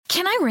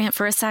Can I rant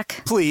for a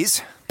sec?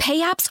 Please. Pay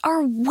apps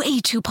are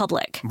way too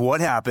public. What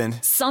happened?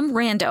 Some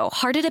rando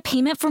hearted a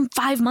payment from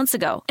 5 months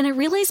ago, and I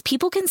realized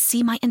people can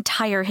see my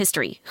entire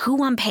history,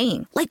 who I'm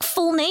paying, like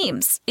full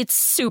names. It's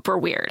super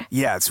weird.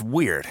 Yeah, it's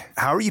weird.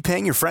 How are you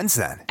paying your friends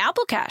then?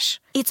 Apple Cash.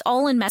 It's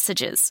all in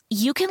messages.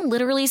 You can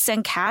literally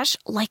send cash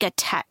like a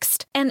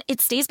text, and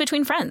it stays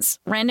between friends.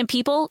 Random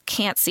people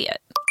can't see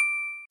it.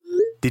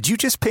 Did you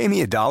just pay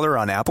me $1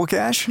 on Apple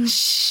Cash?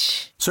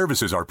 Shh.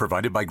 Services are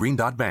provided by Green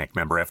Dot Bank.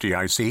 Member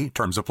FDIC.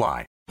 Terms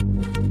apply.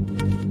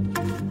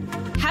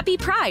 Happy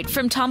Pride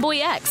from Tomboy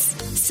X,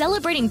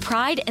 celebrating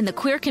pride and the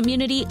queer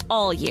community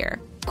all year.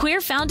 Queer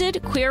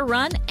founded, queer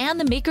run, and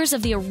the makers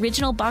of the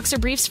original boxer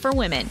briefs for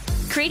women,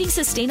 creating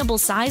sustainable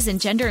size and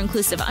gender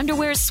inclusive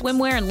underwear,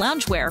 swimwear, and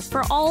loungewear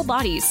for all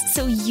bodies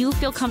so you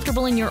feel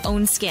comfortable in your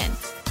own skin.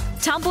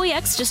 Tomboy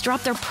X just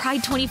dropped their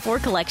Pride 24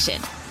 collection.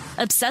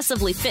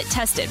 Obsessively fit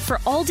tested for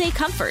all day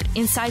comfort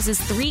in sizes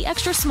 3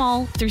 extra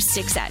small through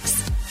 6X.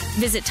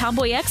 Visit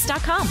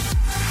tomboyx.com.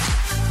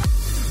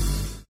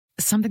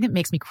 Something that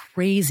makes me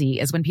crazy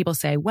is when people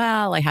say,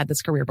 well, I had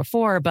this career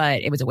before,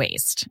 but it was a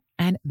waste.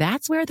 And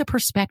that's where the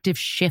perspective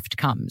shift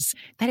comes,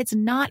 that it's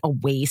not a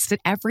waste, that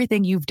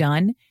everything you've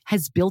done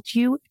has built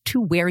you to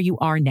where you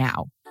are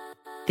now.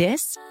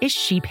 This is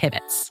She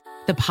Pivots,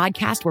 the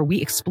podcast where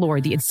we explore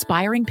the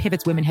inspiring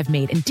pivots women have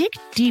made and dig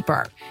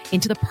deeper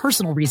into the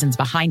personal reasons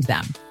behind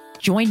them.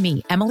 Join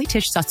me, Emily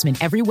Tish Sussman,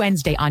 every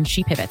Wednesday on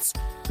She Pivots.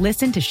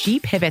 Listen to She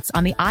Pivots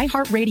on the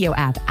iHeartRadio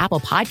app,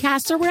 Apple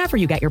Podcasts, or wherever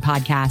you get your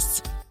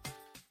podcasts.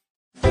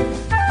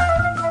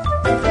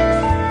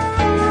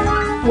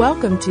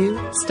 Welcome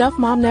to Stuff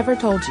Mom Never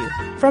Told You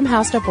from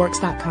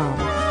HowStuffWorks.com.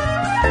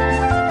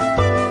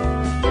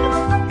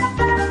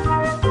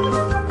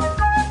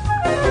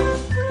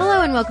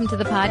 Hello and welcome to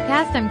the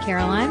podcast. I'm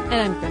Caroline.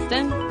 And I'm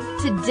Kristen.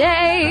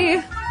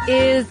 Today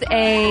is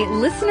a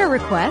listener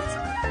request.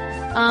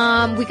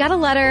 We got a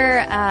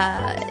letter,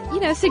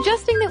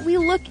 suggesting that we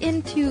look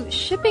into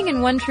shipping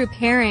and one true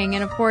pairing.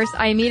 And of course,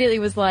 I immediately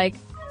was like,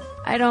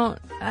 I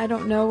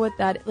don't know what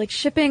that, like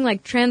shipping,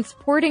 like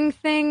transporting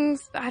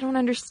things. I don't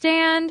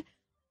understand.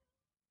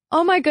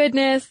 Oh my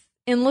goodness.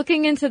 In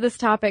looking into this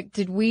topic,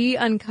 did we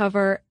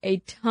uncover a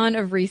ton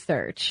of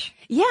research?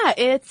 Yeah,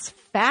 it's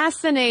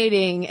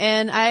fascinating.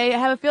 And I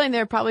have a feeling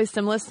there are probably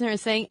some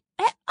listeners saying,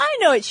 I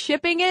know what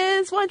shipping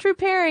is. One true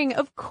pairing.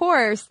 Of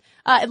course.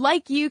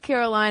 Like you,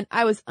 Caroline,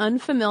 I was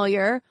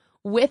unfamiliar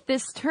with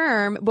this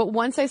term, but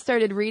once I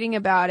started reading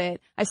about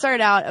it, I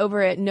started out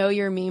over at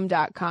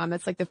knowyourmeme.com.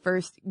 That's like the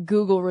first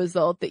Google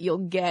result that you'll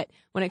get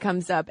when it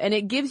comes up. And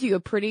it gives you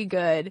a pretty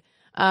good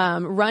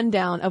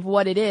rundown of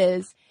what it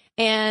is.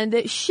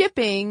 And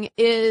shipping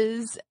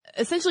is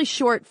essentially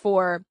short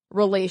for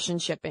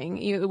relationshipping.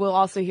 You will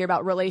also hear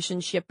about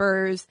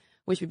relationshippers,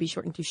 which would be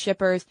shortened to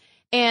shippers.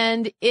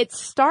 And it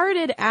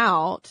started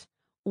out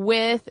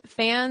with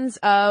fans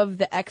of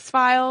the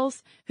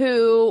X-Files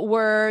who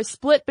were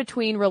split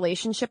between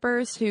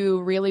relationshippers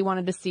who really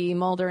wanted to see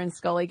Mulder and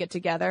Scully get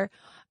together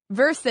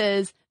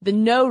versus the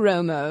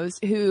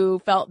no-romos who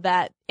felt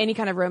that any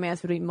kind of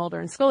romance between Mulder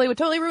and Scully would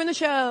totally ruin the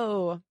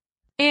show.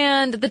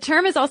 And the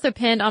term is also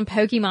pinned on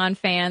Pokemon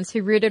fans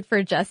who rooted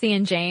for Jesse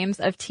and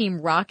James of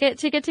Team Rocket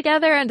to get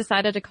together and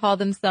decided to call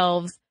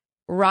themselves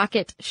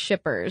Rocket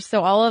Shippers.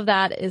 So all of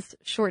that is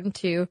shortened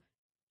to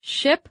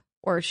ship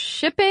or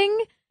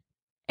shipping.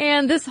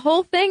 And this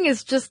whole thing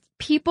is just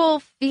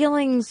people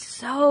feeling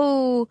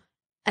so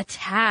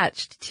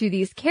attached to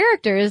these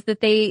characters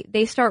that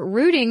they start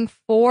rooting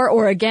for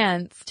or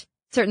against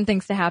certain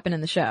things to happen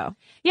in the show.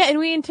 Yeah, and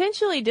we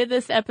intentionally did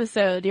this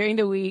episode during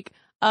the week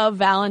of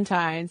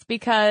Valentine's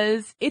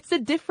because it's a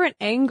different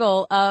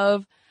angle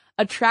of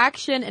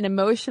attraction and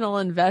emotional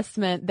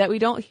investment that we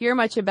don't hear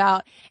much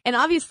about. And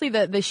obviously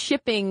the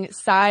shipping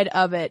side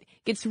of it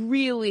gets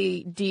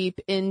really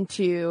deep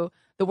into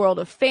the world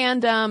of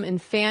fandom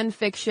and fan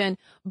fiction.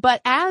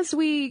 But as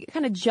we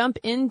kind of jump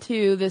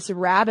into this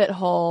rabbit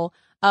hole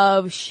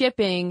of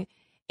shipping,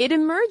 it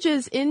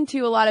emerges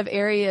into a lot of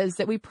areas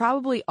that we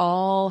probably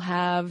all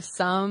have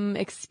some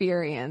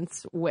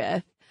experience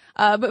with.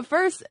 But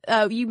first,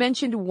 you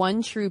mentioned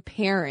one true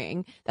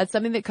pairing. That's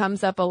something that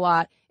comes up a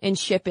lot in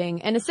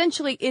shipping. And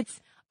essentially, it's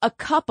a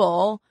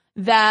couple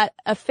that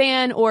a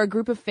fan or a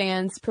group of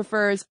fans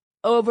prefers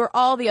over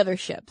all the other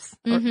ships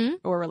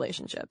or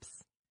relationships.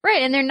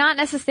 Right, and they're not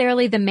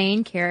necessarily the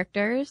main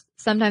characters.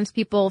 Sometimes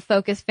people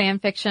focus fan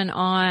fiction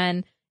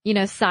on,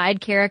 side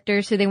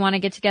characters who they want to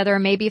get together, or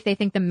maybe if they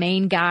think the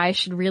main guy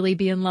should really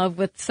be in love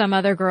with some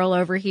other girl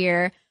over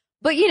here.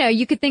 But,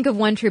 you could think of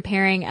one true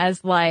pairing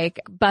as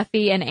like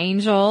Buffy and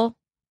Angel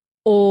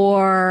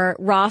or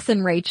Ross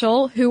and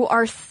Rachel, who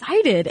are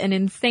cited an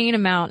insane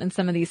amount in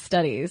some of these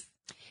studies.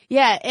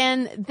 Yeah,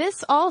 and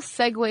this all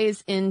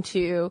segues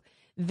into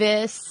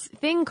this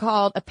thing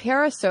called a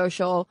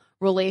parasocial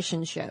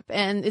relationship.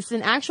 And it's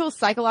an actual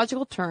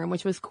psychological term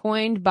which was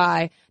coined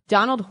by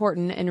Donald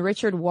Horton and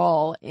Richard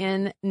Wall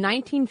in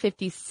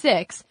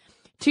 1956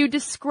 to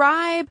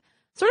describe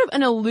sort of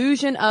an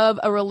illusion of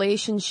a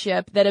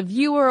relationship that a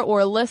viewer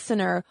or a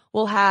listener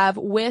will have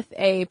with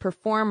a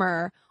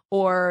performer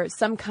or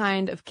some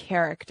kind of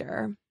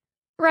character.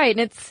 Right.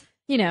 And it's,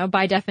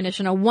 by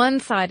definition, a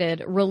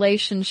one-sided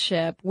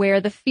relationship where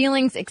the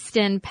feelings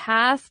extend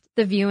past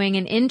the viewing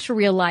and into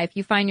real life.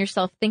 You find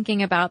yourself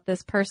thinking about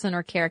this person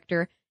or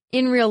character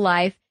in real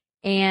life,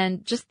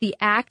 and just the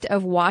act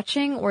of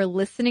watching or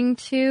listening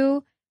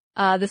to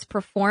this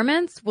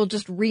performance will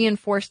just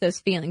reinforce those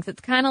feelings.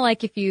 It's kind of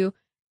like if you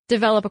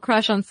develop a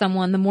crush on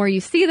someone, the more you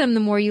see them, the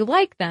more you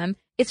like them.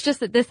 It's just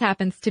that this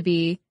happens to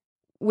be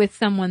with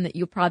someone that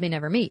you'll probably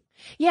never meet.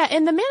 Yeah,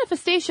 and the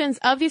manifestations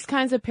of these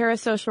kinds of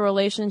parasocial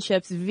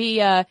relationships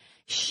via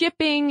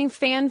shipping,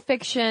 fan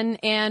fiction,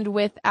 and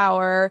with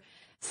our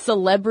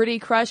celebrity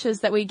crushes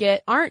that we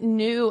get aren't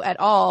new at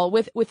all.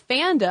 With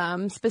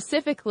fandom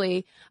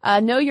specifically,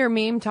 Know Your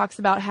Meme talks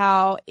about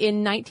how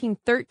in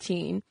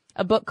 1913,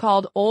 a book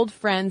called Old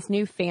Friends,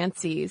 New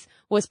Fancies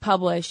was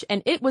published,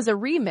 and it was a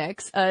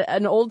remix,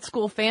 an old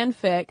school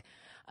fanfic,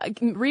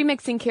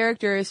 remixing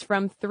characters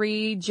from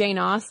 3 Jane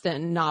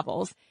Austen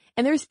novels.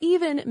 And there's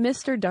even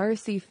Mr.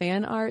 Darcy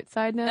fan art,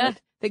 side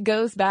note, that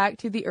goes back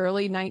to the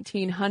early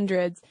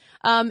 1900s.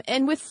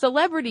 And with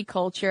celebrity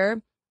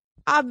culture,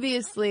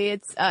 obviously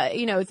it's,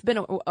 it's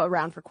been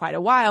around for quite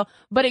a while,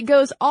 but it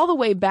goes all the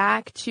way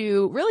back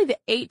to really the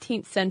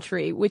 18th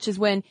century, which is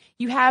when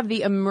you have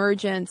the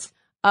emergence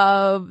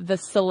of the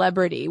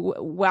celebrity,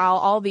 while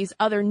all these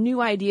other new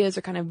ideas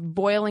are kind of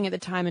boiling at the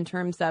time in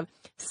terms of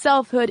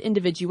selfhood,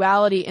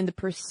 individuality, and the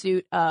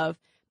pursuit of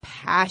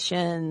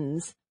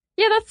passions.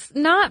 Yeah, that's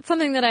not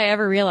something that I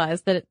ever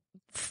realized, that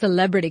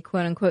celebrity,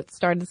 quote unquote,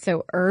 started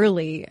so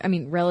early. I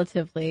mean,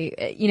 relatively.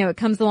 It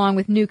comes along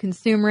with new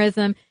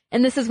consumerism,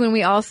 and this is when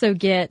we also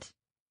get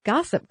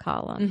gossip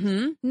columns.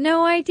 Mm-hmm.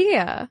 No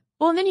idea.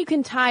 Well, and then you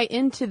can tie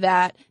into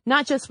that,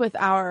 not just with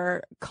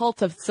our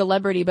cult of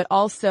celebrity, but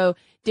also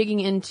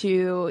digging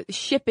into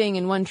shipping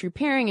and one true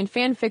pairing and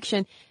fan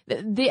fiction.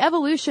 The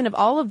evolution of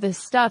all of this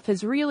stuff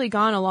has really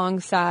gone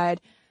alongside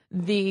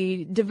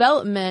the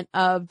development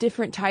of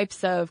different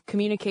types of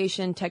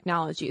communication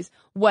technologies,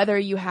 whether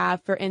you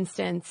have, for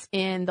instance,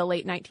 in the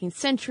late 19th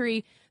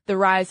century, the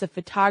rise of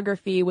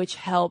photography, which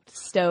helped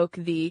stoke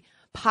the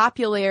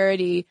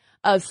popularity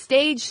of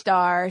stage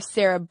star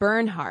Sarah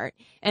Bernhardt.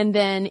 And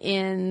then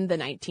in the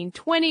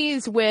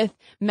 1920s, with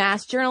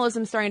mass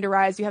journalism starting to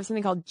rise, you have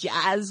something called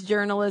jazz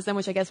journalism,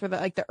 which I guess were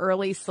the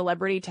early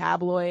celebrity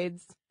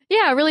tabloids.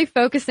 Yeah, really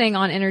focusing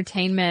on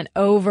entertainment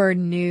over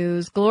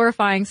news,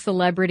 glorifying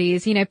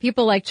celebrities.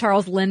 People like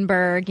Charles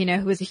Lindbergh,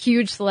 who was a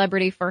huge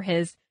celebrity for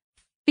his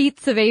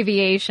feats of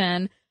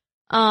aviation.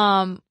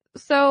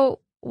 So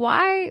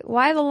why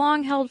the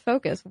long-held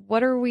focus?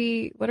 What are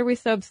we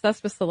so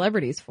obsessed with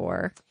celebrities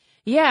for?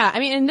 Yeah, I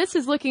mean, and this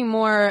is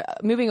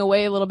moving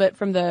away a little bit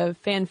from the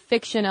fan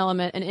fiction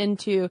element and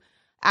into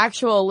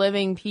actual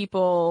living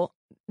people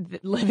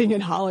living in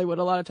Hollywood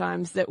a lot of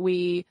times that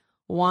we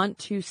want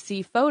to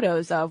see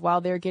photos of while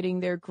they're getting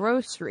their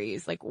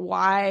groceries. Like,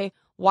 why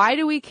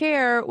do we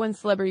care when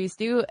celebrities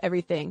do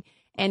everything?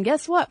 And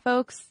guess what,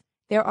 folks?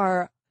 There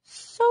are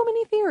so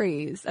many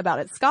theories about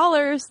it.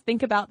 Scholars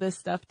think about this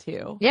stuff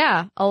too.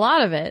 Yeah, a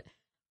lot of it.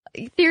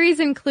 Theories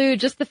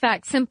include just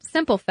the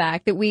simple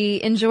fact that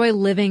we enjoy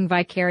living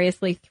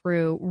vicariously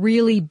through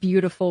really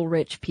beautiful,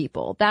 rich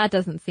people. That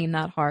doesn't seem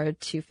that hard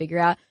to figure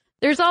out.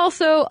 There's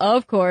also,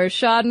 of course,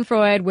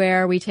 Schadenfreude,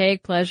 where we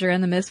take pleasure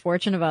in the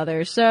misfortune of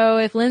others. So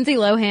if Lindsay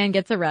Lohan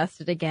gets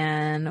arrested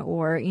again,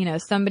 or,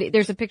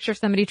 there's a picture of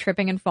somebody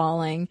tripping and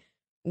falling,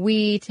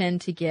 we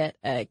tend to get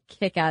a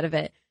kick out of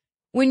it.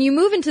 When you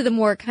move into the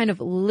more kind of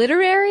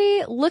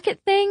literary look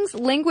at things,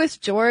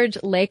 linguist George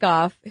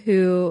Lakoff,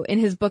 who in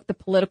his book, The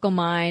Political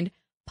Mind,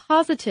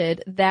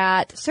 posited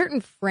that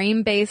certain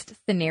frame-based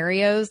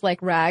scenarios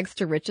like rags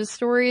to riches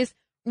stories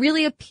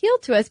really appeal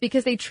to us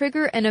because they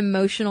trigger an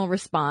emotional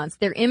response.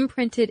 They're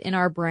imprinted in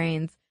our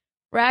brains.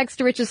 Rags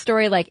to riches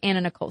story like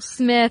Anna Nicole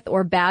Smith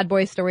or bad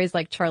boy stories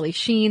like Charlie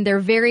Sheen, they're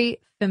very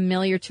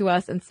familiar to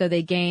us, and so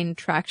they gain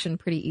traction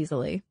pretty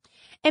easily.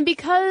 And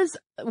because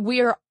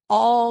we're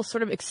all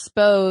sort of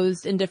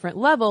exposed in different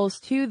levels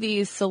to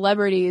these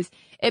celebrities,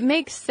 it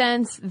makes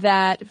sense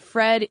that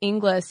Fred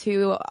Inglis,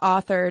 who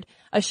authored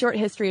A Short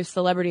History of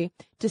Celebrity,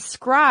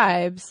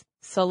 describes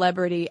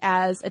celebrity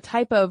as a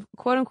type of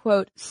quote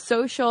unquote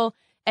social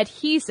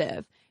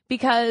adhesive,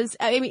 because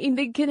I mean,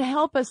 they can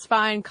help us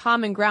find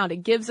common ground.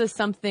 It gives us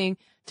something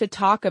to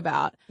talk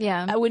about.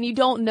 Yeah. When you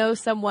don't know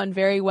someone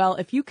very well,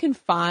 if you can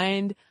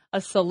find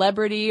a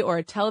celebrity or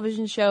a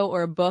television show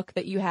or a book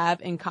that you have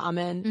in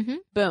common,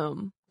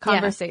 boom,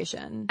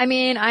 conversation. Yeah. I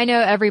mean, I know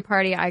every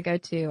party I go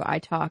to, I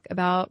talk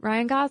about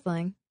Ryan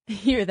Gosling.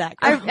 You're that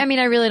girl. I mean,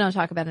 I really don't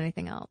talk about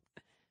anything else.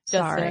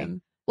 Just Sorry.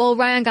 him. Well,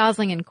 Ryan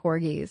Gosling and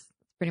corgis.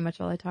 Pretty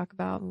much all I talk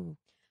about.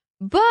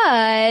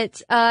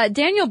 But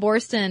Daniel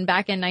Boorstin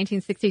back in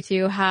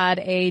 1962 had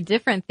a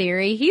different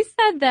theory. He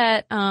said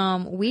that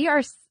we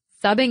are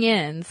subbing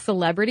in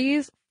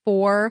celebrities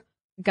for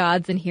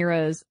gods and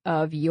heroes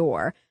of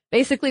yore.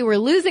 Basically, we're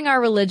losing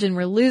our religion,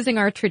 we're losing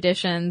our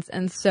traditions,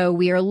 and so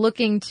we are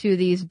looking to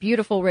these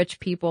beautiful rich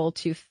people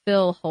to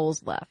fill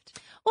holes left.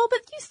 Well, but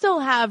you still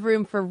have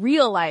room for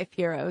real life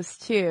heroes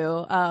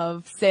too,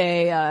 of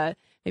say,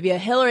 maybe a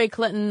Hillary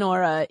Clinton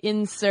or a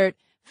insert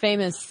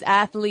famous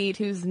athlete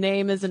whose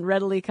name isn't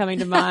readily coming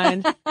to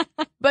mind.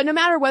 But no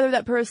matter whether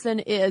that person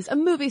is a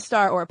movie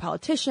star or a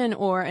politician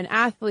or an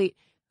athlete,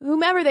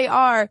 whomever they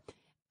are,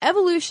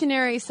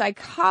 evolutionary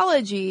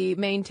psychology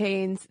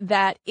maintains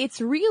that it's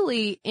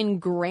really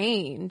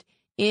ingrained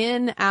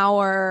in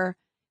our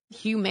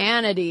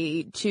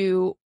humanity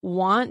to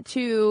want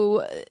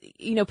to,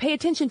 pay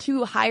attention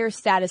to higher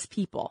status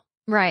people.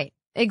 Right.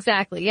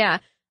 Exactly. Yeah.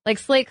 Like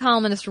Slate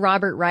columnist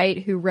Robert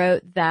Wright, who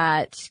wrote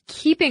that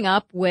keeping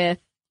up with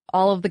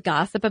all of the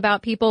gossip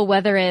about people,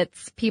 whether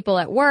it's people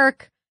at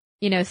work,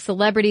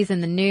 celebrities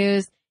in the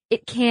news,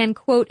 it can,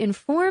 quote,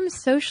 inform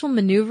social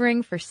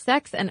maneuvering for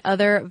sex and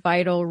other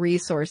vital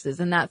resources.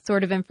 And that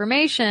sort of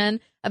information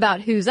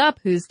about who's up,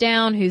 who's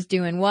down, who's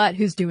doing what,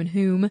 who's doing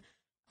whom,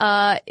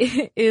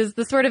 is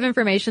the sort of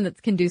information that's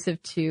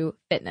conducive to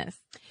fitness.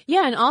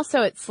 Yeah. And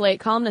also at Slate,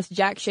 columnist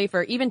Jack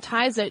Schaefer even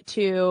ties it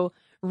to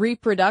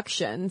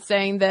reproduction,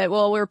 saying that,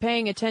 well, we're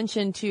paying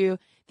attention to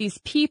these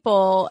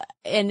people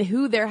and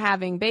who they're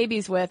having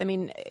babies with. I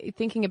mean,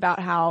 thinking about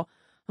how,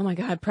 oh my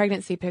God,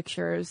 pregnancy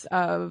pictures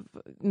of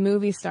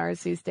movie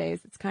stars these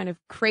days, it's kind of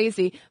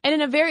crazy. And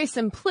in a very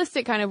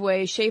simplistic kind of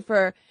way,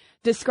 Schaefer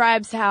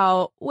describes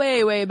how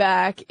way, way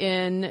back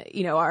in,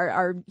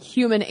 our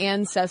human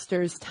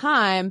ancestors'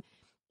 time,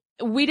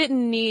 we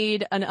didn't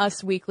need an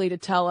Us Weekly to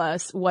tell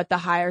us what the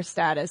higher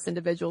status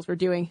individuals were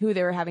doing, who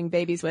they were having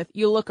babies with.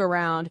 You look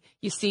around,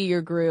 you see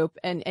your group,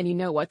 and you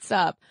know what's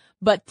up.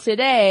 But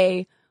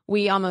today,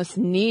 we almost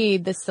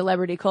need the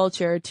celebrity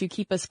culture to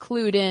keep us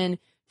clued in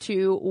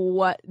to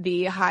what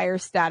the higher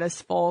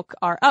status folk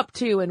are up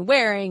to and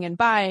wearing and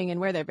buying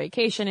and where they're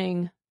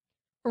vacationing.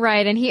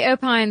 Right. And he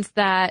opines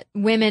that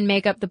women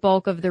make up the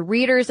bulk of the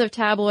readers of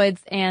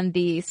tabloids and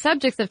the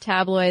subjects of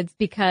tabloids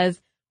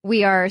because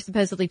we are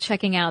supposedly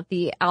checking out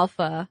the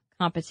alpha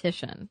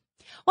competition.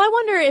 Well, I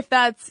wonder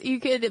if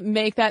you could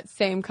make that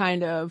same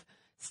kind of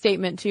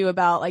statement too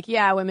about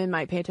women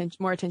might pay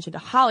more attention to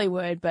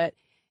Hollywood, but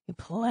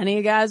plenty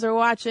of guys are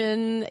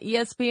watching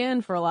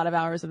ESPN for a lot of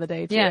hours of the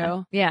day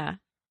too. Yeah.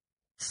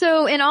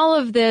 So in all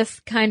of this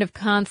kind of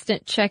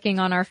constant checking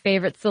on our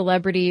favorite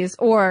celebrities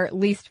or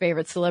least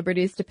favorite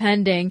celebrities,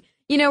 depending,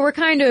 we're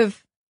kind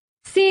of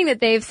seeing that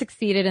they've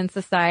succeeded in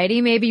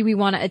society. Maybe we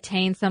want to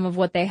attain some of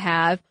what they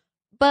have.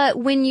 But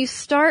when you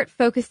start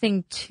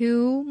focusing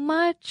too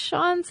much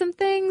on some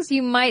things,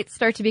 you might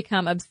start to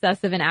become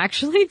obsessive and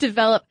actually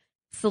develop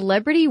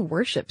celebrity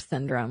worship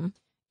syndrome.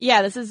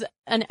 Yeah, this is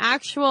an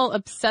actual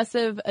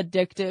obsessive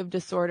addictive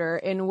disorder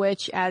in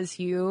which, as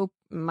you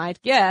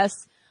might guess,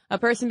 a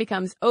person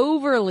becomes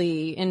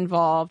overly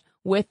involved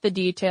with the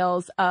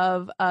details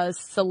of a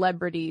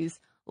celebrity's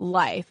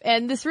life.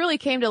 And this really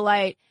came to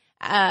light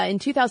in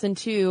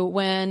 2002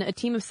 when a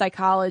team of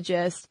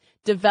psychologists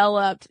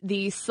developed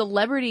the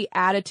celebrity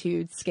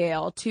attitude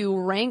scale to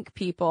rank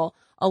people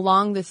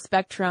along the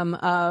spectrum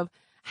of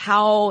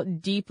how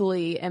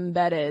deeply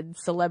embedded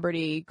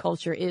celebrity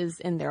culture is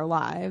in their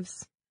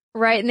lives.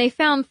 Right. And they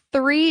found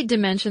 3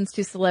 dimensions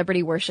to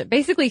celebrity worship,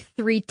 basically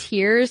 3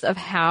 tiers of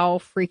how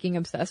freaking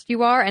obsessed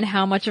you are and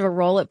how much of a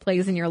role it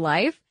plays in your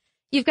life.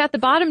 You've got the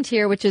bottom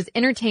tier, which is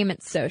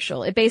entertainment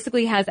social. It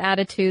basically has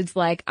attitudes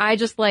like, I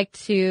just like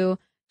to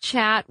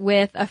chat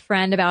with a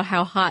friend about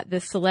how hot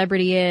this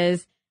celebrity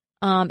is.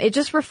 It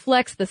just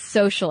reflects the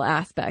social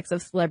aspects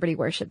of celebrity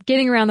worship,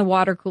 getting around the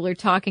water cooler,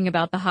 talking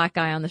about the hot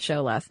guy on the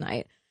show last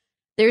night.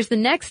 There's the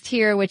next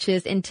tier, which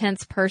is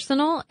intense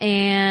personal,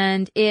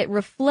 and it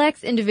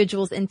reflects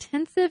individuals'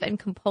 intensive and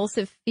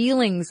compulsive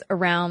feelings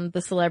around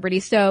the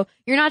celebrity. So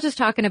you're not just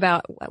talking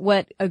about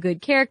what a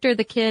good character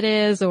the kid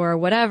is or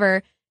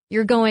whatever.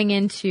 You're going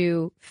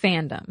into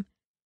fandom.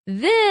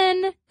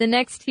 Then the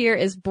next tier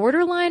is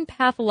borderline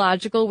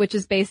pathological, which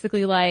is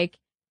basically like,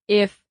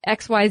 if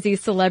XYZ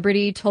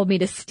celebrity told me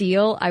to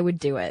steal, I would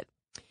do it.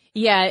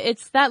 Yeah,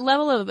 it's that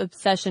level of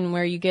obsession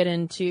where you get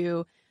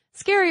into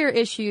scarier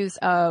issues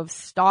of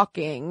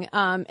stalking.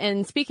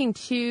 And speaking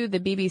to the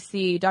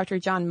BBC, Dr.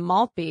 John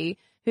Maltby,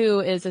 who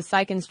is a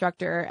psych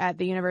instructor at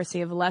the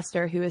University of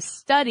Leicester, who has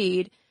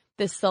studied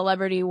this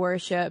celebrity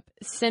worship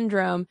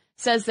syndrome,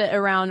 says that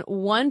around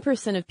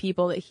 1% of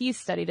people that he's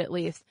studied at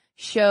least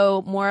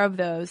show more of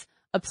those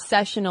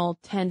obsessional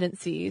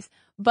tendencies.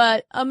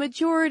 But a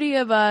majority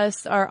of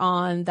us are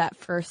on that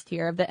first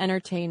tier of the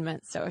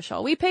entertainment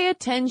social. We pay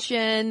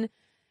attention.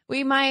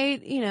 We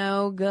might,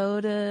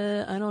 go to,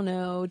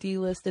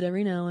 delist it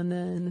every now and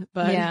then,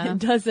 but It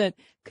doesn't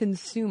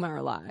consume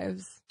our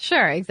lives.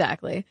 Sure,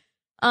 exactly.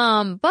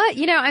 But,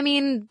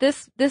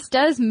 this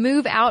does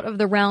move out of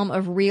the realm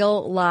of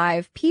real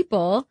live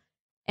people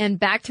and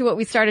back to what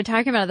we started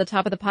talking about at the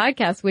top of the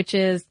podcast, which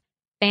is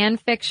fan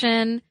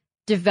fiction,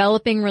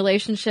 developing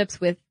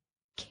relationships with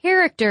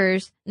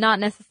characters, not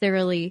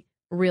necessarily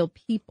real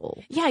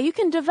people. Yeah, you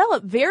can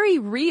develop very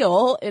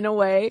real, in a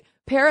way,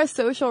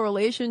 parasocial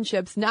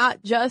relationships,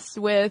 not just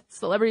with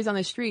celebrities on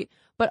the street,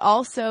 but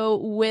also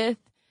with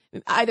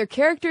either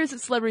characters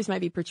that celebrities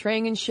might be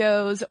portraying in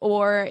shows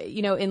or,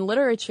 in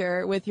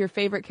literature with your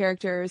favorite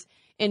characters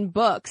in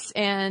books.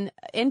 And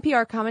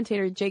NPR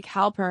commentator Jake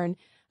Halpern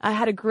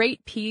had a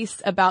great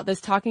piece about this,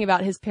 talking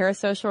about his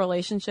parasocial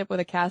relationship with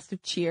a cast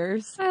of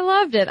Cheers. I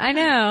loved it. I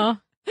know.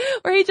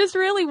 Where he just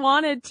really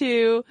wanted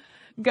to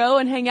go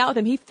and hang out with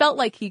him. He felt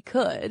like he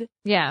could.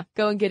 Yeah.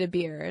 Go and get a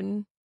beer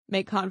and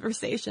make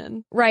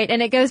conversation. Right.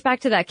 And it goes back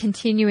to that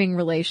continuing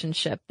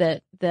relationship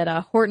that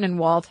Horton and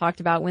Wall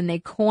talked about when they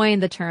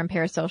coined the term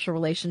parasocial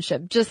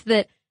relationship. Just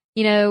that,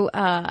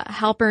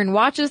 Halpern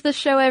watches the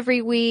show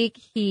every week.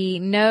 He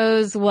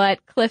knows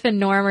what Cliff and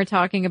Norm are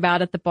talking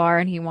about at the bar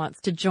and he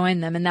wants to join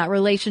them. And that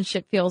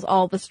relationship feels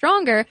all the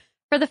stronger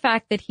for the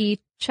fact that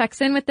he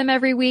checks in with them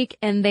every week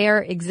and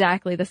they're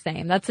exactly the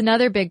same. That's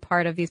another big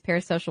part of these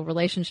parasocial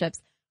relationships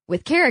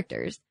with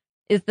characters,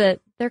 is that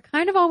they're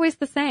kind of always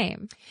the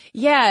same.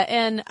 Yeah,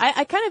 and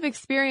I kind of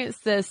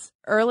experienced this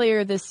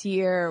earlier this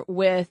year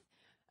with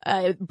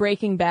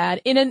Breaking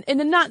Bad in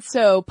a not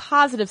so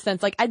positive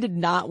sense. Like, I did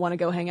not want to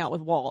go hang out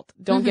with Walt.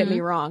 Don't get me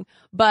wrong.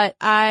 But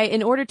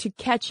in order to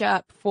catch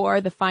up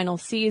for the final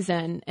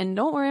season, and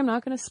don't worry, I'm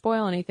not going to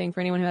spoil anything for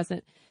anyone who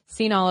hasn't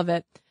seen all of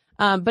it.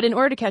 But in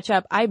order to catch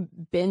up, I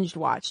binged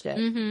watched it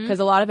because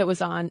a lot of it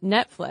was on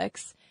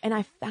Netflix. And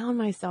I found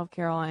myself,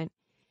 Caroline,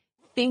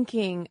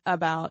 thinking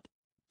about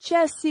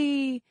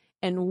Jesse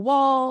and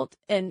Walt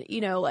and,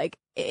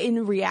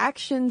 in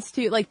reactions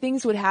to,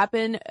 things would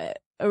happen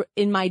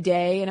in my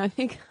day. And I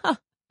think,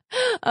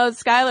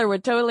 Skylar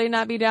would totally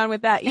not be down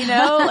with that.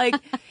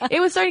 It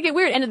was starting to get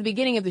weird. And at the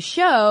beginning of the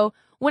show,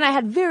 when I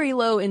had very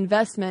low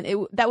investment,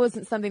 that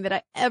wasn't something that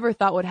I ever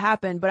thought would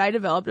happen. But I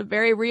developed a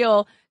very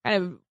real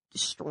kind of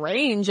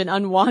strange and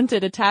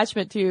unwanted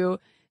attachment to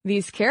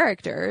these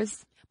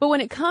characters. But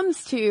when it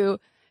comes to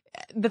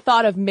the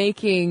thought of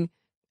making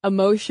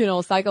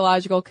emotional,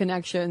 psychological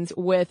connections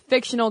with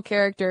fictional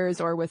characters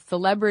or with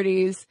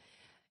celebrities,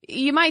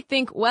 you might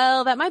think,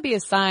 well, that might be a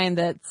sign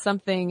that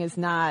something is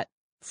not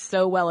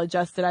so well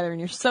adjusted either in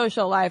your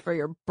social life or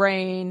your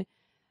brain.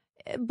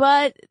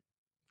 But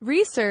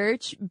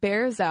research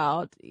bears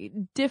out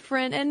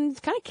different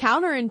and kind of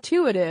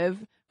counterintuitive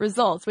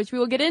results, which we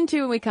will get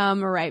into when we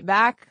come right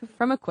back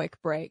from a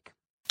quick break.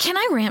 Can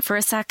I rant for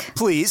a sec?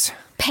 Please.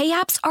 Pay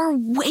apps are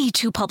way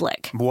too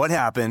public. What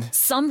happened?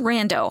 Some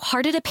rando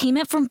hearted a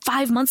payment from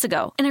 5 months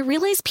ago, and I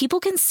realized people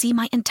can see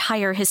my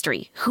entire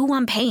history, who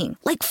I'm paying,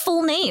 like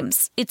full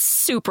names. It's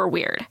super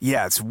weird.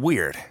 Yeah, it's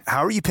weird.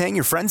 How are you paying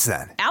your friends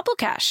then? Apple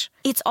Cash.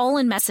 It's all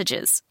in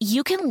messages.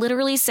 You can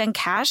literally send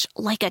cash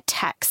like a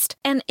text,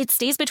 and it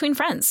stays between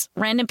friends.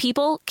 Random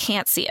people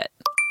can't see it.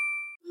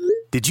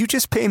 Did you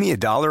just pay me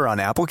 $1 on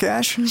Apple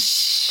Cash?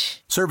 Shh.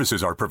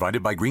 Services are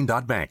provided by Green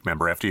Dot Bank.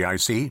 Member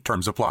FDIC.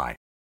 Terms apply.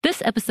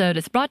 This episode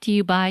is brought to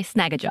you by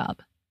Snagajob.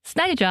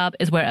 Snagajob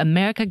is where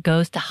America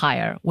goes to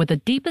hire, with the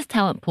deepest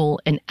talent pool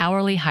in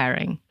hourly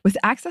hiring. With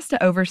access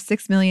to over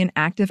 6 million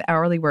active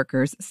hourly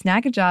workers,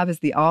 Snagajob is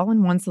the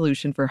all-in-one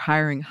solution for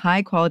hiring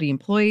high-quality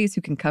employees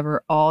who can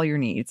cover all your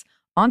needs.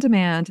 On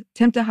demand,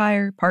 temp to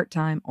hire,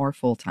 part-time, or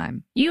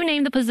full-time. You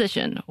name the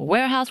position: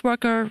 warehouse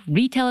worker,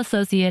 retail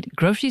associate,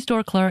 grocery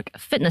store clerk,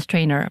 fitness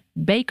trainer,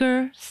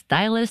 baker,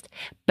 stylist,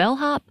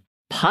 bellhop,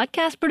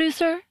 podcast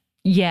producer.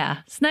 Yeah,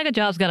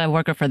 Snagajob's got a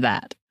worker for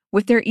that.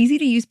 With their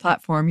easy-to-use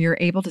platform, you're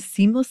able to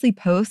seamlessly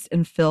post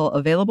and fill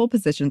available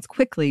positions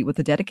quickly with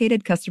a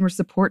dedicated customer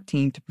support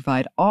team to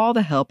provide all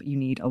the help you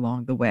need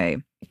along the way.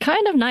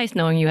 Kind of nice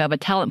knowing you have a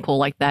talent pool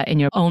like that in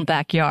your own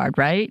backyard,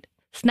 right?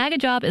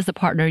 Snagajob is the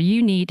partner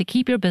you need to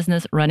keep your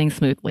business running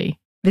smoothly.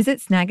 Visit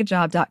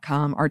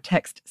snagajob.com or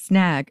text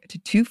SNAG to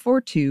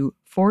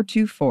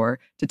 242-424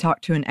 to talk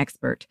to an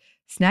expert.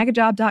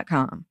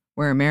 Snagajob.com,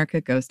 where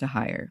America goes to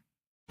hire.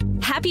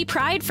 Happy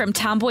Pride from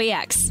Tomboy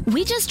X.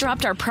 We just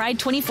dropped our Pride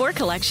 24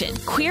 collection.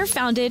 Queer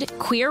founded,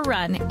 queer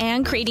run,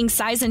 and creating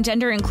size and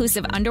gender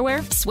inclusive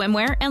underwear,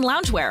 swimwear, and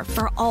loungewear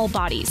for all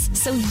bodies,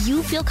 so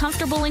you feel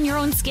comfortable in your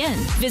own skin.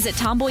 Visit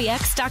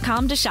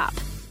tomboyx.com to shop.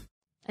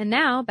 And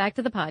now back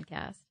to the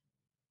podcast.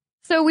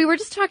 So we were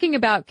just talking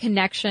about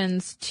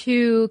connections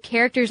to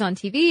characters on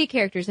TV,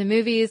 characters in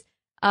movies,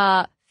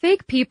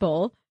 fake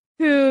people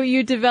who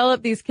you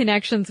develop these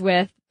connections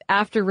with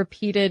after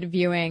repeated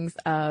viewings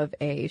of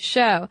a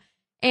show.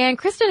 And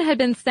Kristen had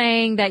been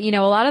saying that, a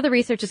lot of the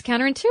research is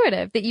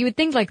counterintuitive, that you would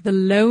think like the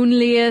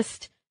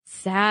loneliest,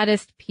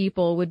 saddest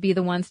people would be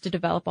the ones to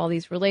develop all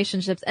these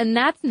relationships. And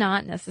that's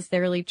not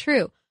necessarily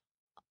true.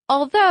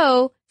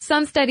 Although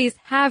some studies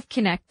have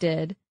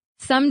connected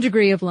some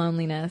degree of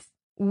loneliness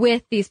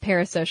with these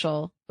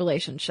parasocial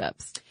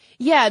relationships.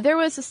 Yeah, there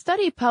was a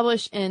study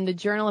published in the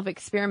Journal of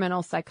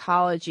Experimental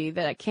Psychology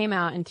that came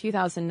out in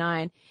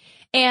 2009,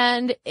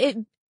 and it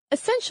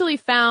essentially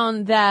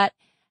found that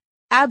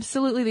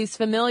absolutely these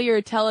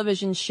familiar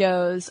television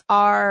shows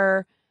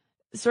are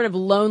sort of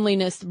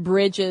loneliness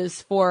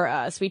bridges for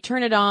us. We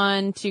turn it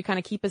on to kind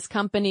of keep us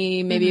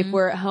company, maybe if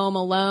we're at home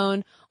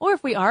alone, or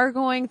if we are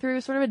going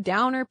through sort of a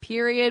downer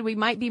period, we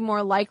might be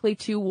more likely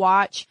to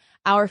watch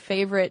our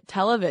favorite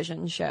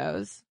television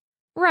shows.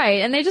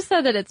 Right. And they just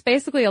said that it's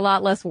basically a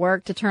lot less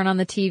work to turn on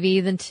the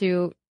TV than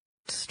to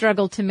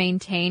struggle to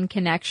maintain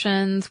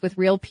connections with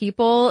real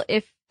people,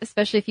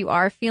 especially if you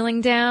are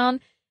feeling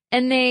down.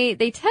 And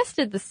they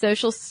tested the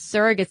social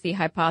surrogacy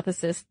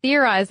hypothesis,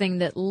 theorizing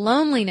that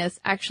loneliness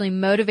actually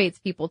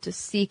motivates people to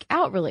seek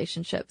out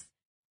relationships,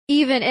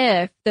 even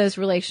if those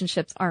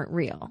relationships aren't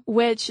real.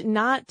 Which,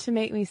 not to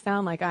make me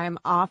sound like I'm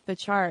off the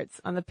charts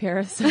on the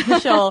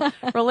parasocial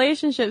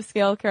relationship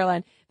scale,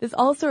 Caroline, this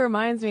also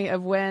reminds me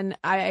of when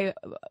I,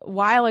 a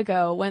while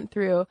ago, went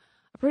through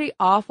a pretty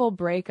awful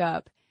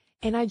breakup.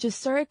 And I just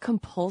started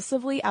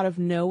compulsively out of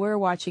nowhere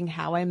watching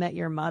How I Met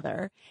Your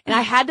Mother. And I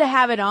had to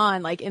have it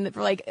on, like,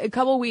 for like a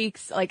couple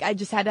weeks, like, I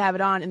just had to have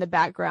it on in the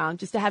background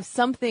just to have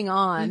something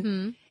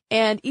on.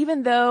 And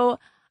even though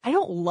I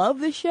don't love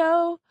the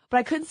show, but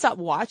I couldn't stop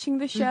watching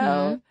the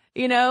show,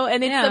 you know,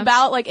 and it's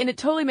about like, and it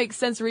totally makes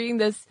sense reading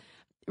this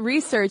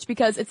research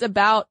because it's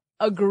about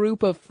a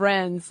group of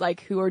friends,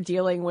 like, who are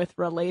dealing with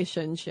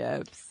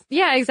relationships.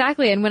 Yeah,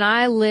 exactly. And when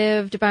I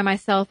lived by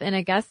myself in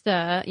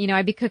Augusta, you know,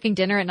 I'd be cooking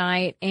dinner at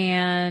night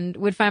and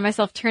would find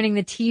myself turning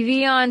the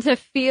TV on to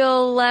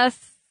feel less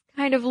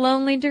kind of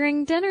lonely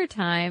during dinner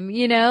time,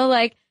 you know,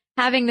 like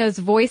having those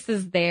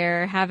voices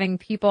there, having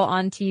people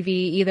on TV,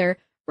 either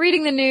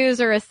reading the news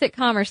or a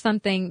sitcom or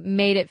something,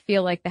 made it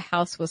feel like the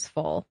house was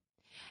full.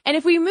 And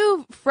if we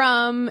move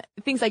from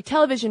things like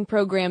television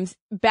programs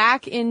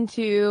back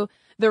into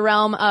the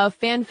realm of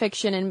fan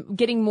fiction and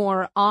getting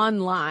more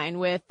online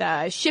with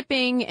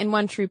shipping and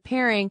One True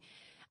Pairing,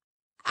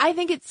 I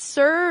think it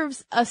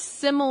serves a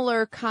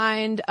similar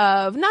kind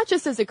of, not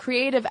just as a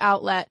creative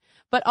outlet,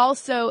 but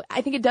also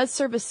I think it does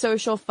serve a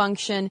social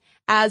function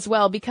as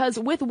well, because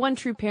with One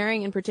True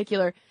Pairing in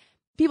particular,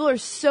 people are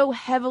so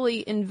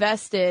heavily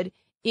invested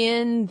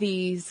in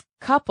these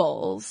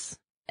couples.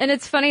 And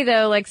it's funny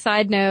though, like,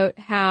 side note,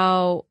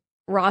 how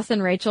Ross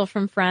and Rachel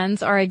from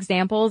Friends are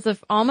examples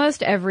of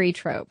almost every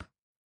trope.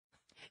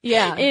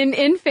 Yeah.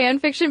 In fan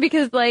fiction,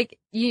 because like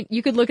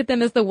you could look at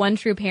them as the one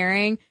true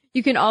pairing.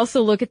 You can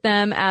also look at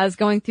them as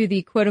going through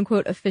the quote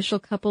unquote official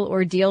couple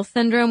ordeal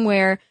syndrome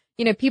where,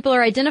 you know, people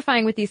are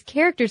identifying with these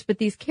characters, but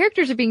these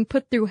characters are being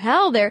put through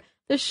hell. The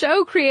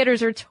show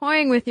creators are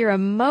toying with your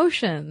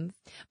emotions.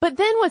 But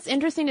then what's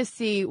interesting to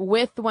see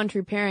with the One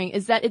True Pairing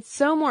is that it's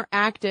so more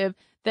active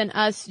than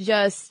us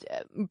just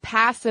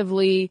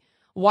passively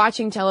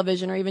watching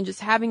television or even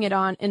just having it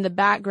on in the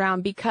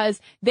background, because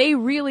they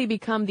really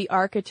become the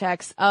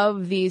architects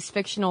of these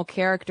fictional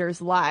characters'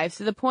 lives,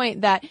 to the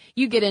point that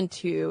you get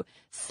into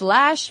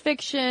slash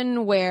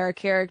fiction where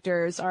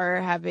characters are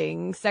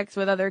having sex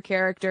with other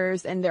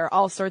characters, and there are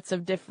all sorts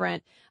of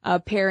different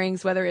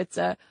pairings, whether it's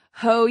a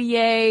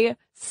ho-yay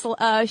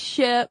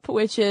ship,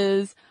 which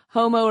is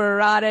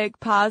homoerotic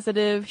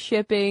positive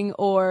shipping,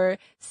 or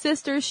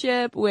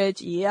sistership,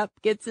 which,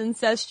 gets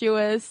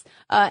incestuous,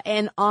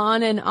 and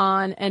on and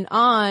on and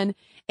on.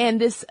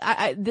 And this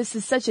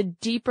is such a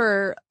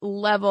deeper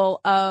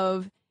level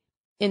of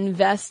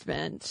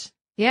investment.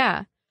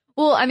 Yeah.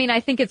 Well, I mean,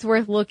 I think it's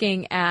worth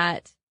looking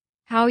at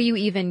how you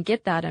even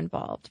get that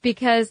involved,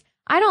 because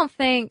I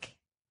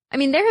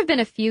mean, there have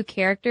been a few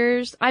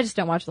characters. I just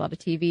don't watch a lot of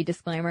TV,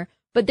 disclaimer,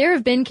 but there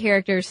have been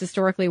characters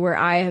historically where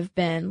I have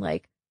been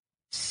like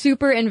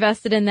super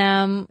invested in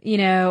them, you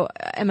know,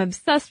 I'm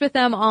obsessed with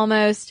them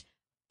almost,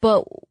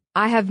 but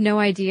I have no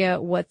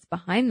idea what's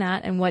behind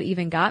that and what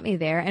even got me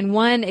there. And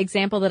one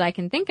example that I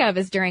can think of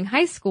is during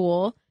high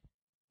school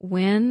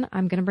when,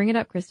 I'm going to bring it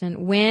up,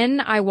 Kristen,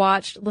 when I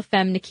watched La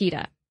Femme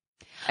Nikita.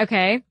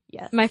 Okay.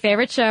 Yes. My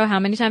favorite show. How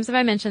many times have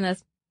I mentioned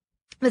this?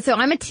 But so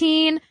I'm a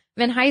teen,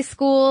 I'm in high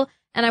school,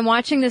 and I'm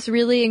watching this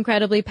really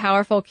incredibly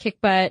powerful kick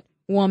butt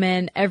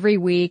woman every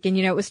week. And,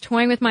 you know, it was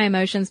toying with my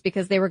emotions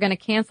because they were going to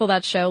cancel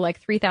that show like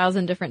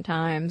 3,000 different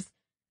times.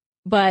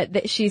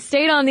 But she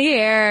stayed on the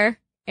air,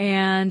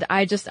 and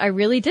I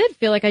really did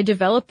feel like I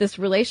developed this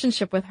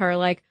relationship with her.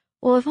 Like,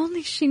 well, if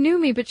only she knew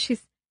me, but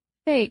she's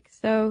fake,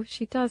 so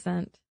she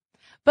doesn't.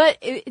 But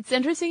it's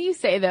interesting you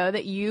say, though,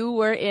 that you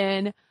were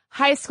in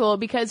high school,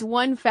 because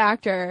one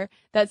factor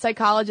that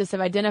psychologists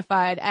have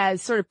identified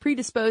as sort of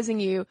predisposing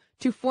you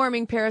to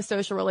forming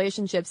parasocial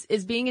relationships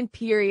is being in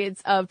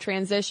periods of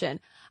transition.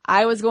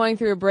 I was going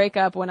through a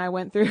breakup when I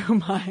went through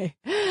my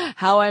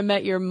How I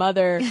Met Your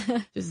Mother,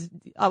 just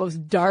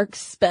almost dark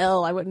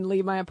spell. I wouldn't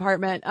leave my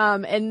apartment.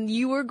 And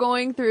you were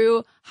going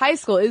through high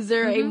school. Is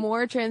there a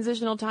more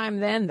transitional time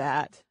than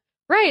that?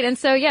 Right. And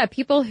so, yeah,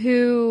 people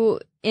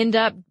who end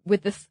up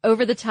with this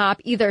over the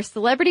top, either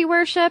celebrity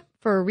worship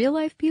for real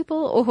life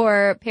people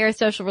or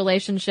parasocial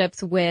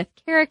relationships with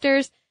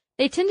characters,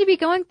 they tend to be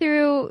going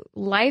through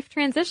life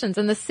transitions.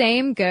 And the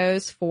same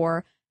goes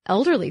for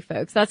elderly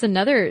folks. That's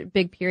another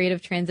big period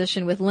of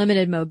transition with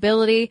limited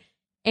mobility.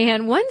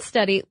 And one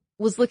study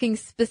was looking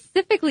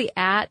specifically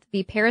at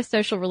the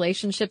parasocial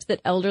relationships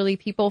that elderly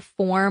people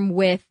form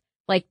with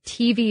like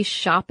TV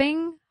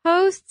shopping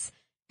hosts,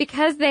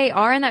 because they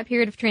are in that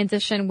period of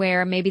transition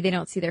where maybe they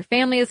don't see their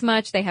family as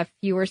much. They have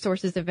fewer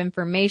sources of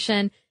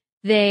information.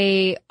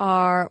 They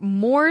are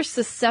more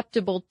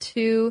susceptible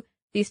to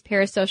these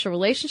parasocial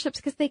relationships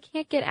because they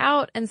can't get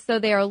out. And so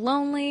they are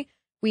lonely.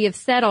 We have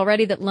said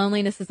already that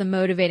loneliness is a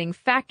motivating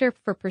factor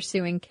for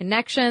pursuing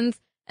connections.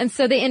 And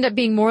so they end up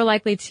being more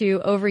likely to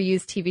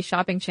overuse TV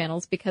shopping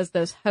channels because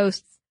those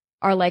hosts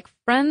are like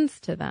friends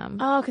to them.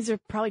 Oh, because they're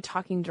probably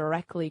talking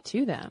directly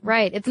to them.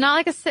 Right. It's not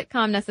like a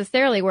sitcom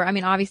necessarily where, I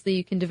mean, obviously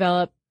you can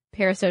develop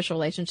parasocial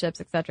relationships,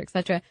 et cetera, et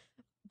cetera.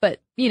 But,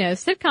 you know,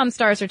 sitcom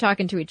stars are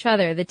talking to each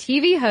other. The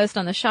TV host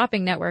on the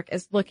shopping network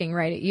is looking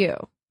right at you.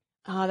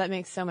 Oh, that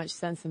makes so much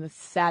sense in the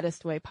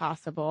saddest way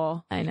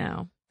possible. I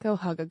know. Go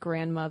hug a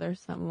grandmother,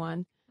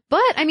 someone.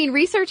 But, I mean,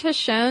 research has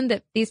shown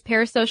that these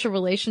parasocial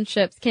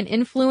relationships can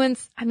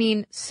influence, I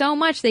mean, so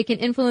much. They can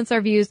influence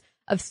our views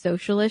of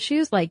social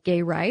issues like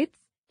gay rights.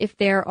 If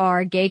there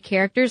are gay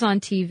characters on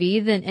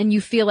TV, then, and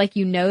you feel like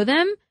you know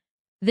them,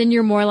 then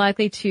you're more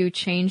likely to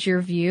change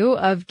your view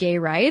of gay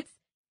rights.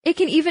 It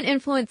can even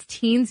influence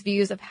teens'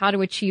 views of how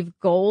to achieve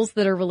goals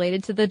that are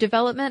related to the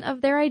development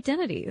of their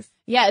identities.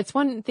 Yeah, it's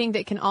one thing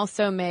that can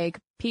also make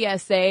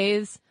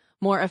PSAs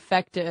more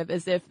effective,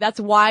 as if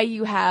that's why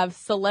you have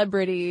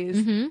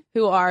celebrities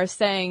who are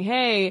saying,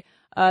 hey,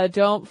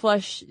 don't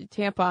flush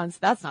tampons.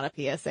 That's not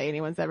a PSA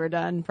anyone's ever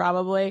done,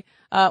 probably.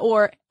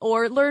 Or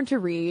learn to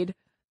read.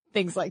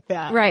 Things like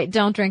that. Right.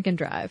 Don't drink and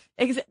drive.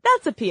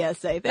 That's a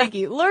PSA. Thank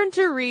you. Learn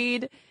to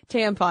read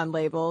tampon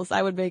labels.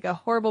 I would make a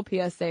horrible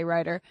PSA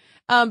writer.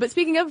 But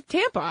speaking of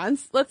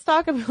tampons, let's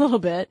talk a little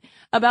bit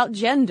about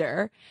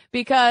gender,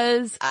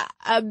 because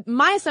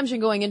my assumption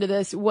going into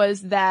this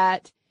was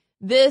that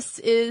this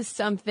is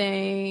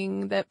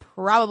something that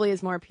probably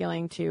is more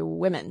appealing to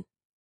women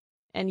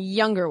and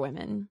younger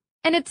women.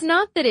 And it's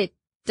not that it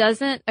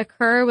doesn't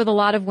occur with a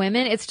lot of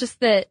women. It's just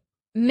that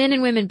men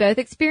and women both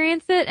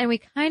experience it, and we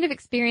kind of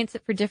experience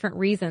it for different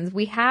reasons.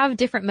 We have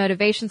different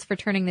motivations for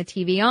turning the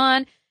TV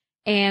on,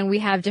 and we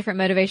have different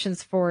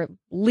motivations for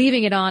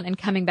leaving it on and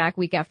coming back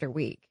week after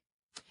week.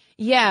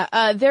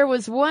 Yeah, there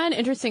was one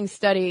interesting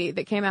study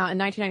that came out in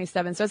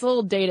 1997, so it's a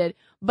little dated,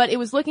 but it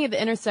was looking at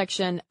the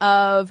intersection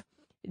of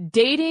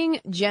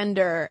dating,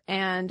 gender,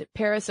 and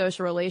parasocial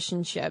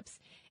relationships,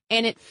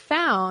 and it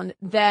found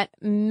that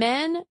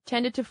men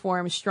tended to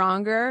form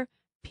stronger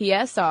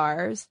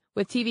PSRs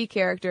with TV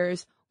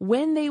characters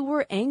when they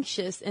were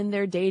anxious in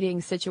their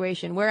dating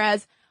situation,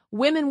 whereas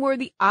women were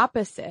the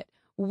opposite.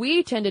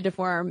 We tended to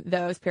form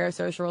those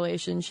parasocial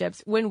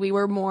relationships when we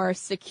were more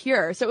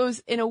secure. So it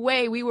was, in a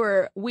way,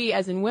 we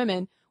as in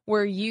women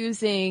were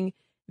using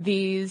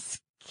these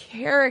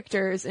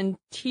characters in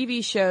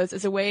TV shows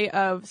as a way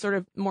of sort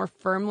of more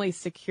firmly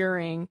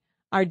securing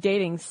our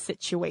dating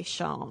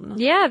situation.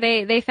 Yeah,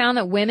 they found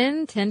that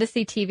women tend to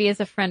see TV as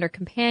a friend or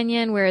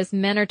companion, whereas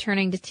men are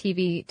turning to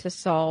TV to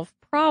solve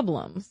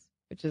problems,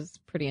 which is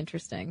pretty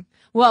interesting.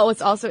 Well,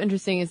 what's also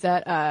interesting is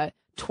that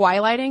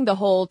Twilighting, the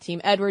whole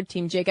Team Edward,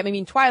 Team Jacob, I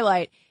mean,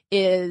 Twilight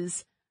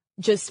is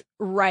just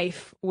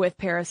rife with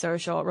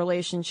parasocial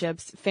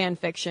relationships, fan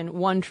fiction,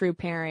 one true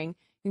pairing.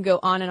 You can go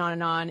on and on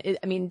and on.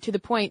 I mean, to the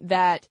point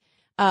that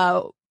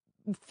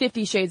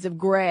 50 Shades of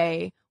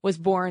Grey was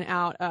born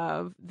out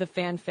of the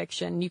fan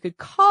fiction. You could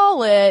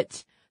call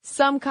it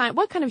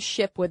what kind of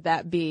ship would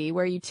that be,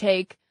 where you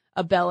take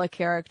a Bella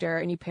character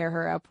and you pair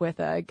her up with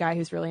a guy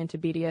who's really into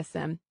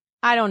BDSM?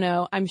 I don't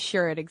know. I'm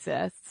sure it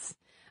exists.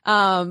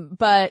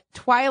 But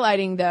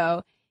Twilighting,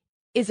 though,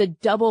 is a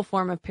double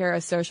form of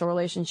parasocial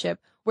relationship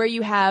where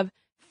you have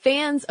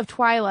fans of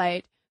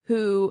Twilight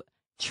who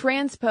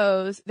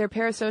transpose their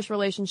parasocial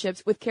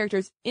relationships with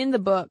characters in the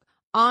book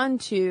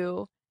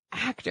onto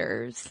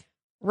actors.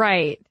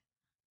 Right.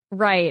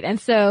 Right. And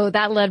so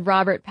that led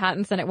Robert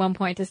Pattinson at one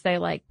point to say,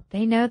 like,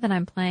 they know that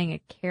I'm playing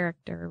a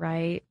character,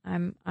 right?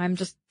 I'm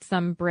just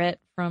some Brit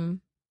from,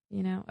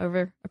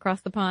 over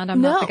across the pond.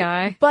 I'm not the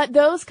guy. But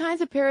those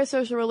kinds of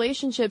parasocial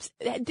relationships,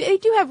 they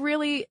do have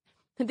really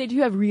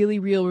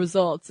real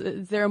results.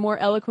 Is there a more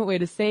eloquent way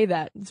to say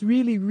that? It's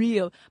really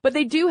real. But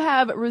they do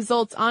have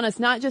results on us,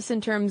 not just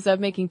in terms of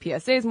making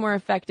PSAs more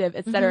effective,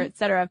 et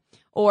cetera,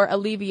 or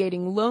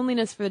alleviating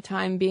loneliness for the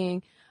time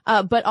being,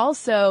 but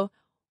also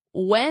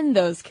when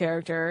those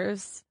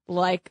characters,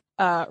 like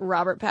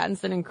Robert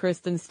Pattinson and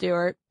Kristen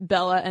Stewart,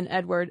 Bella and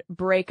Edward,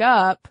 break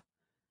up,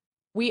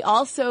 we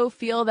also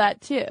feel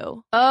that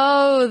too.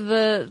 Oh,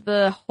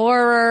 the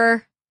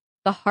horror,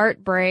 the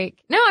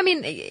heartbreak. No, I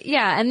mean,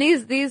 yeah, and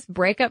these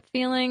breakup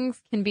feelings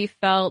can be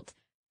felt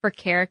for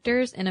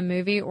characters in a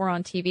movie or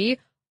on TV,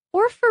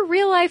 or for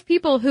real life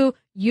people who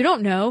you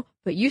don't know,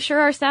 but you sure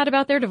are sad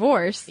about their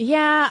divorce.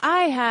 Yeah,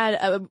 I had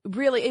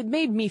it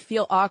made me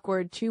feel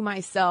awkward to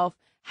myself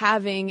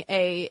having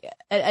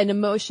an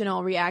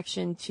emotional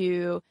reaction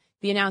to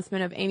the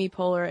announcement of Amy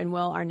Poehler and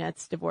Will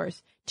Arnett's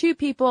divorce. Two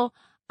people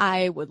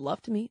I would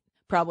love to meet,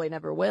 probably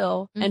never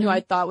will, and who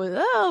I thought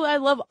I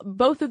love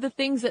both of the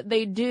things that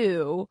they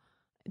do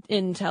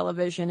in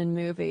television and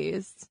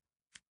movies.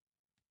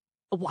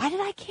 Why did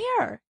I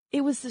care?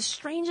 it was the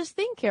strangest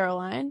thing,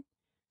 Caroline.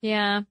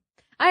 Yeah.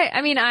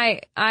 I mean,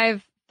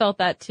 I've felt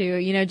that too,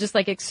 you know, just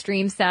like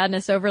extreme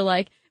sadness over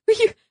like,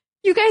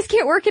 you guys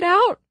can't work it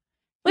out.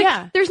 Like,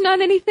 yeah. There's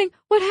not anything.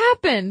 What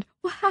happened?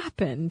 What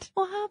happened?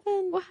 What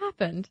happened? What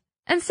happened?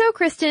 And so,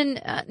 Kristen,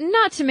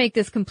 not to make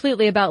this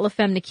completely about La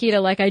Femme Nikita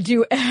like I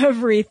do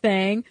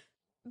everything,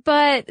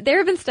 but there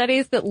have been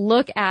studies that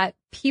look at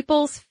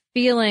people's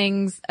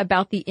feelings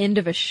about the end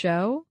of a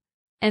show.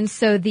 And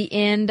so the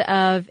end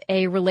of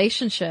a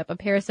relationship, a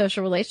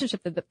parasocial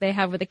relationship that they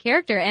have with a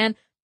character. And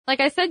like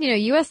I said, you know,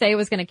 USA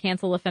was going to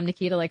cancel La Femme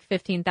Nikita like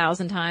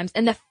 15,000 times.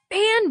 And the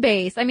fan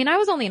base, I mean, I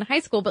was only in high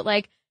school, but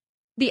like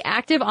the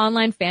active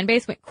online fan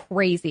base went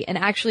crazy and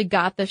actually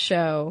got the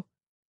show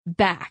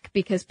back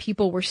because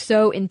people were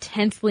so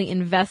intensely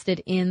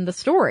invested in the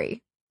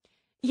story.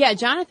 Yeah,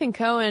 Jonathan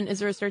Cohen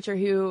is a researcher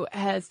who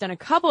has done a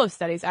couple of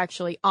studies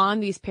actually on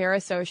these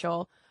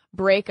parasocial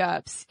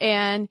breakups.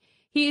 And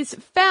he's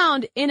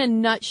found in a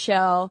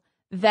nutshell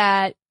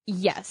that,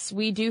 yes,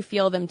 we do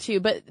feel them too,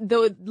 but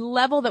the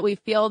level that we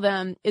feel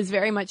them is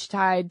very much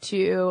tied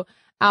to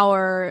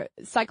our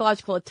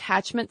psychological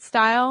attachment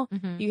style.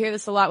 Mm-hmm. You hear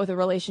this a lot with a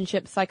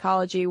relationship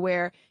psychology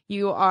where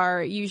you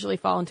are usually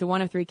fall into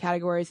one of three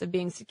categories of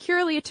being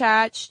securely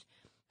attached,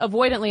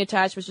 avoidantly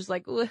attached, which is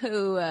like,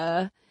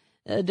 woohoo,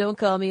 don't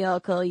call me, I'll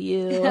call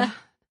you.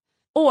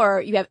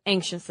 Or you have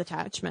anxious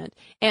attachment.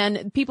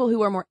 And people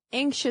who are more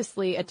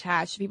anxiously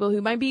attached, people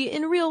who might be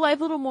in real life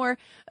a little more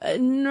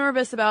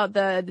nervous about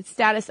the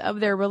status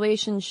of their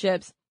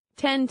relationships,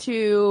 tend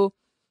to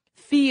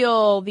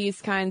feel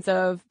these kinds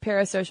of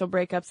parasocial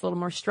breakups a little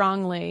more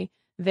strongly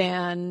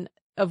than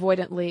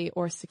avoidantly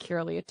or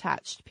securely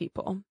attached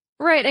people.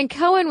 Right. And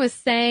Cohen was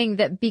saying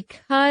that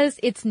because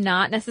it's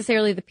not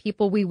necessarily the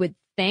people we would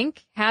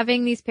think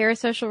having these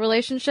parasocial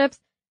relationships,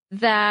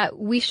 that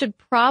we should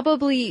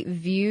probably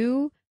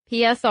view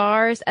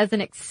PSRs as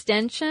an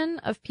extension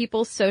of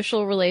people's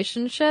social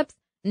relationships,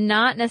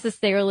 not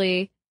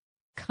necessarily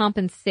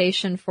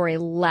compensation for a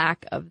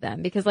lack of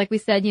them. Because like we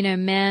said, you know,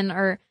 men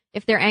are,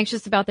 if they're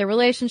anxious about their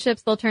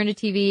relationships, they'll turn to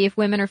TV. If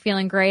women are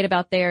feeling great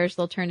about theirs,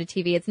 they'll turn to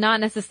TV. It's not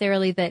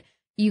necessarily that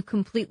you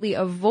completely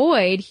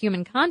avoid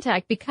human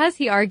contact, because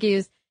he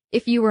argues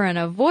if you were an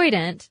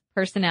avoidant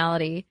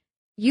personality,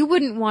 you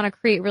wouldn't want to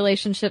create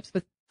relationships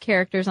with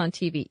characters on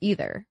TV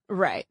either.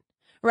 Right.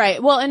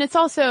 Right. Well, and it's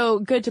also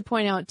good to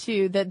point out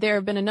too that there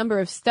have been a number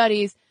of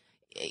studies,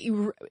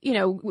 you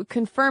know,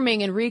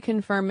 confirming and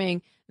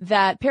reconfirming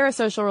that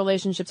parasocial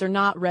relationships are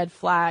not red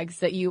flags,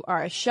 that you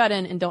are a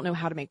shut-in and don't know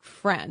how to make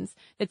friends.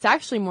 It's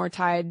actually more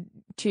tied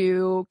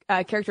to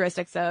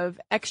characteristics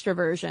of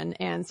extroversion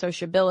and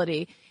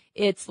sociability.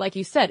 It's like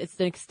you said, it's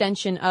an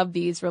extension of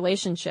these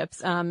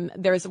relationships.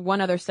 There's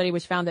one other study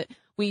which found that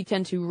we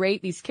tend to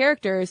rate these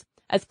characters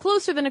as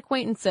closer than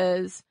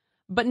acquaintances,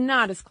 but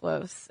not as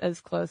close as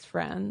close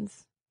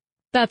friends.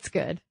 That's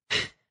good.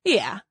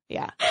 Yeah.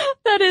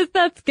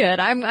 That's good.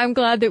 I'm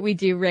glad that we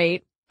do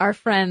rate our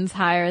friends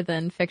higher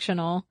than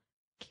fictional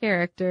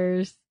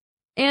characters.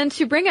 And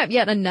to bring up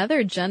yet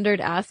another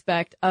gendered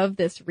aspect of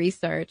this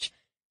research,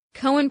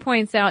 Cohen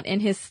points out in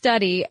his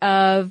study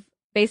of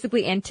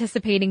basically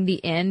anticipating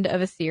the end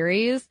of a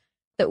series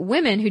that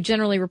women who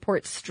generally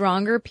report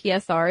stronger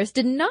PSRs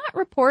did not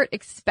report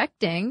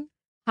expecting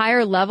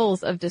higher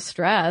levels of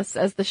distress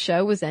as the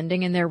show was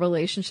ending and their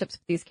relationships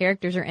with these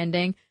characters are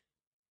ending.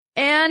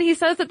 And he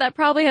says that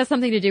probably has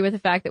something to do with the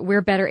fact that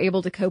we're better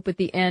able to cope with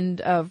the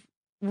end of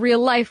real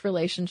life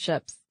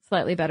relationships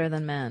slightly better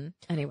than men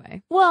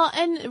anyway. Well,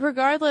 and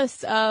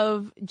regardless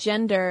of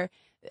gender,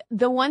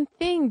 the one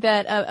thing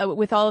that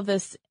with all of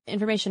this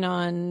information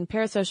on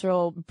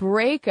parasocial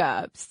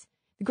breakups,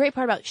 the great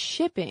part about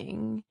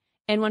shipping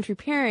and One True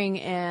Pairing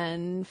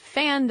and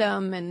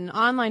fandom and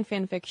online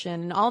fan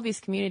fiction and all these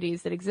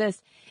communities that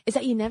exist is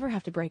that you never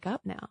have to break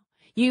up now.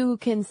 You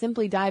can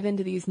simply dive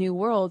into these new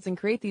worlds and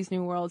create these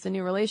new worlds and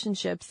new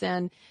relationships.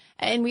 And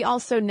we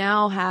also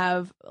now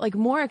have like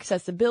more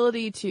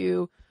accessibility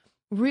to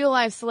real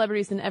life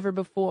celebrities than ever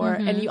before.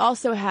 Mm-hmm. And you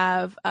also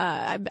have,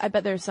 I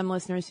bet there's some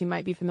listeners who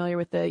might be familiar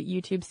with the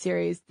YouTube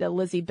series, the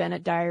Lizzie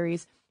Bennett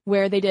Diaries,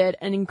 where they did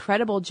an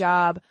incredible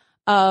job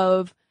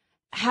of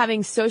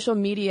having social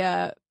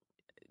media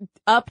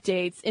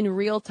updates in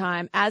real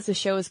time as the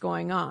show is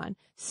going on.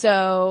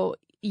 So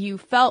you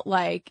felt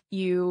like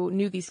you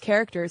knew these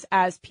characters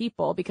as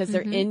people because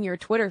they're in your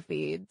Twitter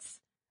feeds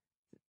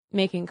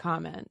making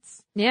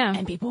comments. Yeah.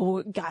 And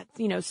people got,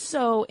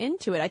 so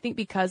into it. I think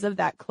because of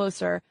that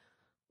closer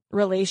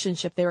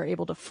relationship they were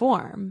able to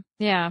form.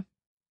 Yeah.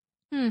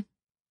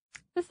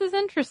 This is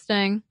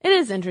interesting. It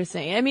is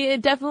interesting. I mean,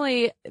 it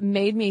definitely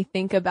made me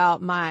think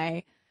about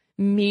my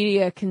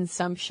media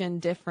consumption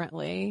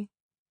differently.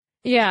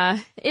 Yeah.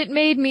 It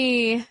made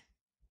me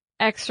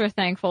extra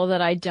thankful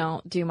that I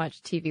don't do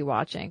much TV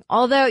watching.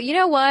 Although, you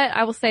know what?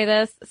 I will say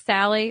this.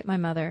 Sally, my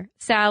mother,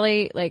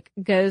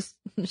 goes,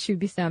 she would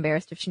be so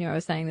embarrassed if she knew I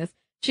was saying this.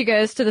 She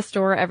goes to the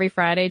store every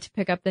Friday to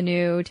pick up the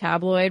new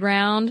tabloid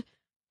round.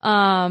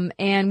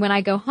 And when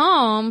I go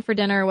home for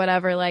dinner or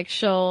whatever,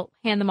 she'll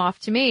hand them off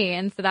to me.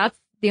 And so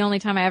the only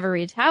time I ever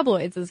read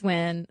tabloids is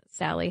when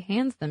Sally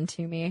hands them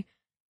to me.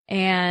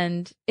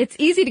 And it's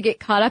easy to get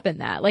caught up in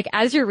that. Like,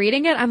 as you're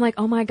reading it, I'm like,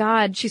 oh my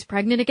God, she's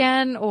pregnant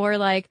again. Or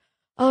like,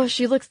 oh,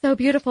 she looks so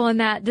beautiful in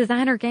that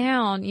designer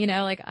gown. You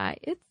know, like I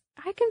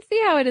can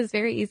see how it is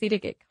very easy to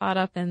get caught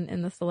up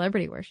in the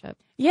celebrity worship.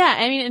 Yeah.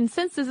 I mean, and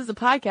since this is a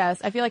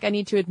podcast, I feel like I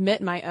need to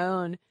admit my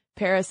own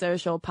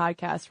parasocial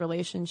podcast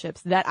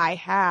relationships that I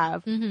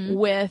have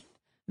with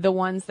the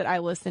ones that I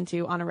listen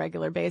to on a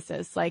regular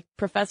basis. Like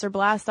Professor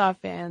Blastoff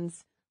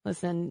fans,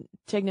 listen,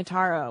 Tig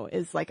Notaro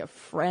is like a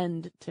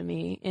friend to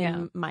me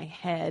in my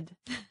head.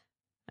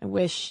 I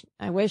wish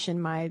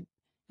in my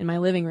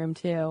living room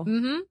too.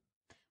 Mm-hmm.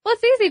 Well,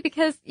 it's easy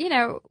because, you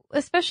know,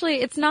 especially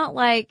it's not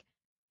like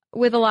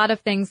with a lot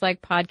of things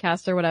like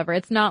podcasts or whatever,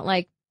 it's not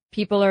like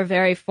people are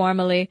very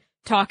formally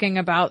talking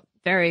about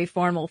very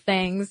formal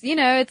things. You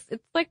know, it's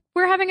like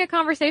we're having a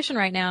conversation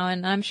right now,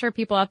 and I'm sure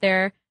people out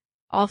there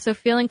also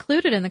feel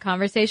included in the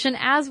conversation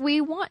as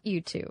we want you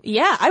to.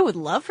 Yeah, I would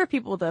love for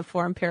people to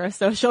form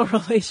parasocial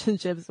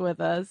relationships with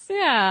us.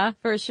 Yeah,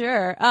 for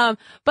sure. But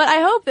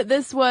I hope that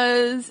this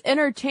was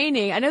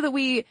entertaining. I know that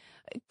we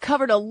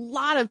covered a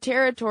lot of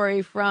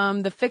territory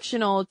from the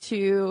fictional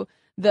to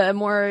the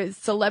more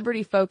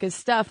celebrity focused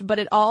stuff, but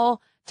it all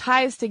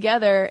ties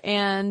together.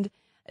 And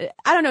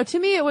I don't know, to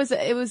me, it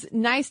was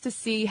nice to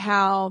see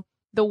how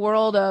the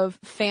world of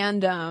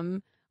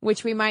fandom,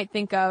 which we might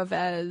think of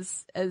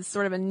as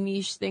sort of a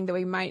niche thing that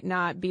we might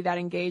not be that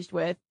engaged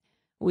with,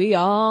 we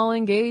all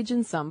engage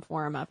in some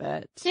form of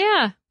it.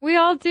 Yeah, we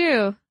all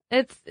do.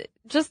 It's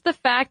just the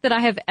fact that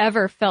I have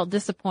ever felt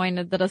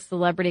disappointed that a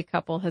celebrity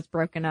couple has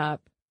broken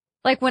up.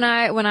 Like when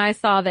I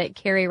saw that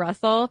Carrie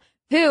Russell,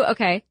 who,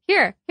 okay,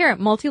 here,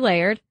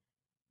 multi-layered.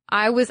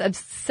 I was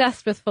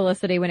obsessed with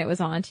Felicity when it was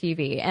on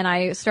TV, and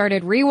I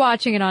started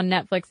rewatching it on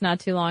Netflix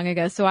not too long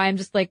ago. So I'm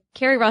just like,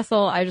 Carrie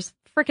Russell, I just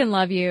freaking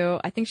love you.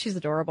 I think she's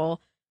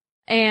adorable.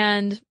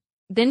 And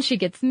then she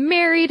gets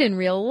married in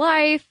real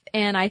life,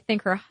 and I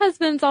think her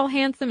husband's all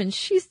handsome, and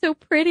she's so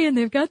pretty, and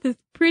they've got this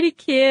pretty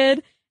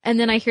kid. And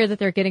then I hear that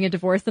they're getting a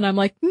divorce, and I'm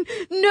like,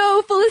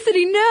 no,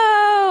 Felicity,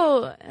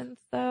 no! And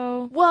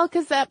so... Well,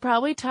 because that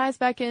probably ties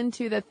back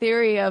into the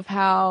theory of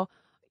how,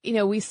 you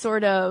know, we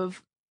sort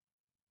of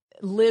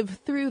live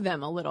through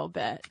them a little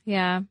bit.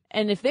 Yeah.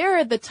 And if they're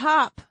at the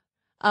top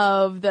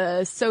of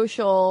the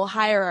social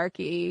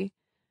hierarchy,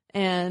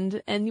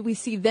 and we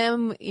see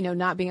them, you know,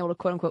 not being able to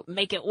quote unquote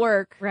make it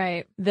work,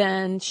 right?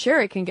 Then sure,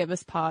 it can give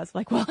us pause.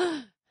 Like, well,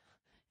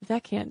 if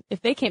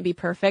they can't be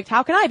perfect,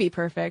 how can I be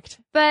perfect?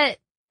 But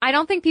I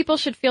don't think people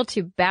should feel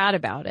too bad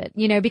about it,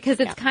 you know, because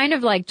it's kind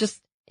of like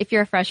just if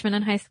you're a freshman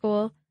in high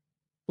school,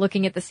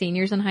 looking at the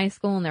seniors in high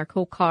school and their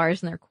cool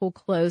cars and their cool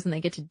clothes, and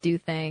they get to do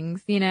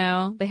things, you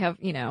know, they have,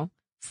 you know,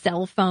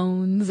 cell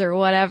phones or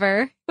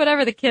whatever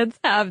the kids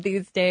have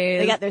these days.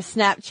 They got their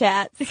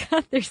Snapchats. They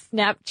got their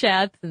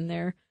Snapchats and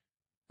their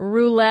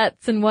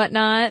roulettes and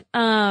whatnot.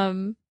 Yeah,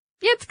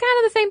 it's kind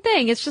of the same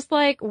thing. It's just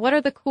like, what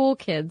are the cool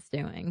kids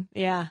doing?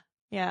 Yeah.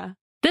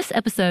 This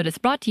episode is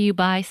brought to you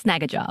by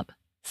Snagajob.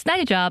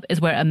 Snagajob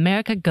is where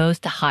America goes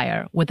to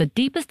hire, with the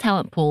deepest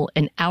talent pool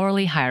in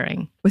hourly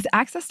hiring. With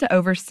access to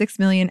over 6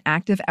 million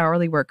active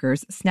hourly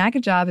workers,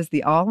 Snagajob is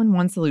the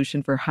all-in-one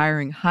solution for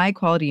hiring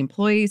high-quality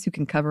employees who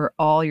can cover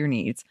all your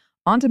needs.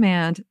 On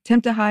demand,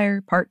 temp to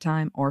hire,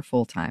 part-time, or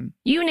full-time.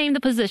 You name the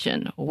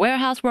position: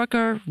 warehouse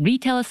worker,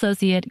 retail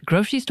associate,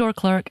 grocery store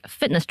clerk,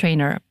 fitness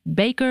trainer,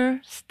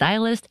 baker,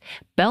 stylist,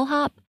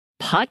 bellhop,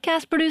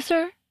 podcast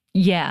producer.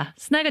 Yeah,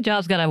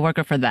 Snagajob's got a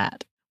worker for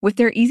that. With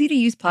their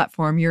easy-to-use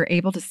platform, you're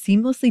able to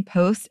seamlessly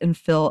post and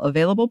fill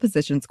available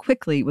positions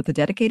quickly with a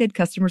dedicated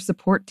customer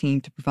support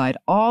team to provide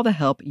all the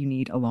help you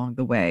need along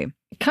the way.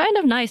 Kind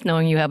of nice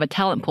knowing you have a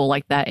talent pool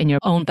like that in your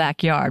own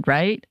backyard,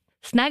 right?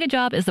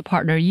 Snagajob is the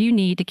partner you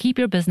need to keep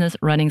your business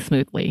running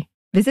smoothly.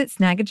 Visit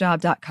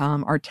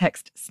snagajob.com or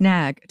text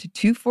SNAG to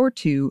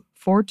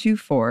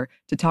 242-424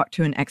 to talk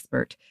to an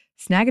expert.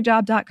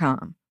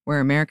 Snagajob.com,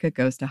 where America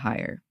goes to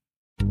hire.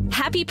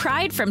 Happy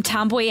Pride from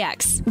Tomboy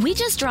X. We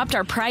just dropped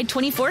our Pride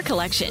 24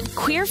 collection.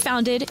 Queer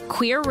founded,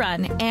 queer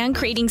run, and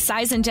creating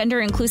size and gender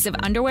inclusive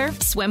underwear,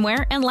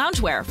 swimwear, and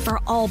loungewear for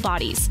all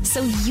bodies,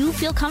 so you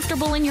feel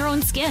comfortable in your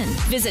own skin.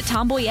 Visit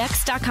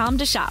tomboyx.com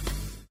to shop.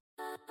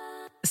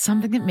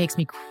 Something that makes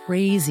me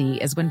crazy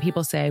is when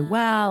people say,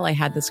 well, I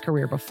had this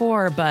career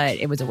before, but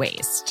it was a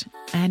waste.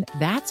 And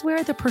that's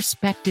where the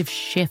perspective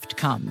shift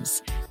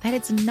comes, that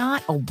it's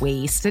not a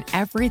waste, that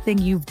everything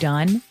you've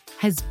done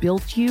has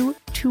built you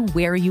to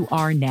where you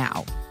are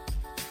now.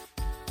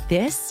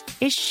 This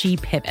is She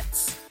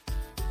Pivots,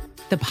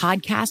 the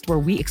podcast where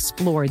we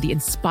explore the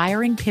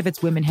inspiring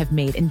pivots women have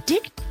made and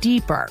dig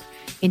deeper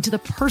into the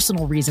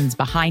personal reasons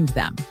behind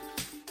them.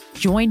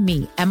 Join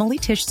me, Emily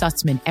Tish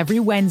Sussman, every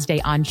Wednesday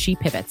on She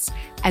Pivots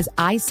as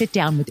I sit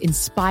down with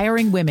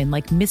inspiring women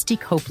like Misty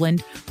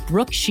Copeland,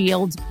 Brooke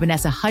Shields,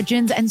 Vanessa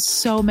Hudgens, and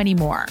so many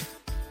more.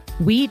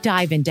 We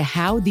dive into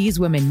how these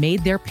women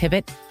made their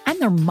pivot and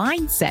their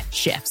mindset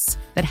shifts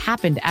that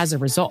happened as a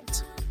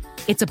result.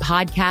 It's a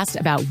podcast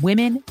about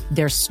women,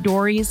 their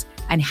stories,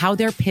 and how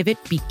their pivot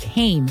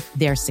became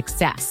their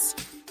success.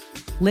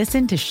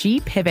 Listen to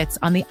She Pivots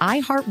on the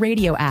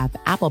iHeartRadio app,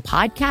 Apple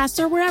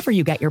Podcasts, or wherever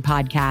you get your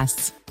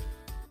podcasts.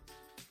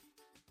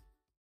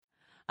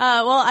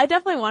 Well, I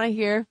definitely want to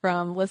hear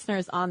from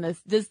listeners on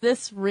this. Does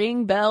this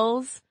ring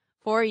bells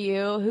for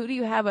you? Who do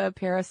you have a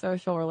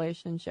parasocial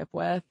relationship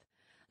with?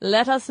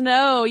 Let us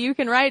know. You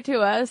can write to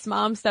us,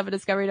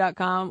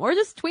 momstuff@discovery.com, or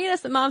just tweet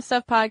us at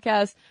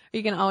momstuffpodcast. Or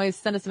you can always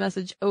send us a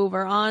message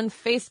over on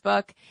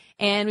Facebook.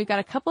 And we've got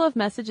a couple of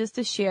messages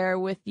to share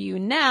with you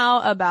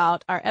now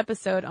about our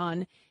episode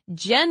on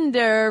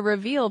gender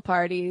reveal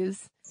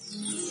parties.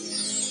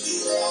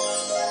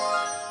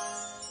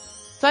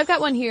 So I've got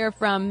one here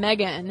from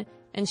Megan,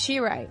 and she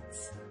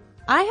writes,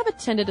 I have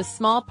attended a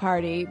small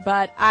party,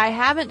 but I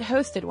haven't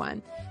hosted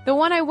one. The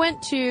one I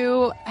went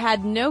to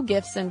had no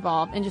gifts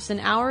involved and just an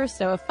hour or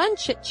so of fun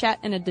chit-chat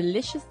and a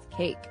delicious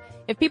cake.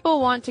 If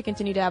people want to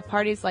continue to have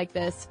parties like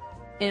this,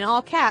 in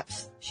all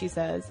caps, she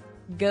says,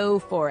 go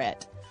for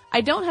it.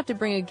 I don't have to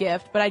bring a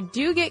gift, but I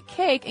do get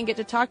cake and get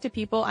to talk to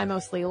people I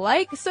mostly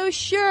like, so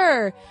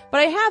sure. But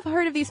I have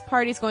heard of these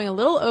parties going a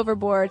little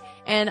overboard,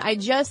 and I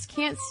just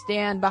can't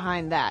stand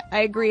behind that.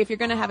 I agree, if you're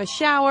going to have a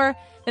shower,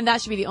 then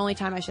that should be the only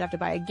time I should have to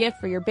buy a gift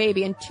for your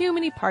baby, and too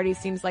many parties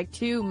seems like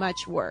too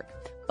much work.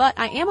 But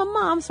I am a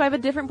mom, so I have a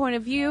different point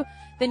of view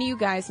than you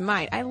guys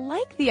might. I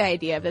like the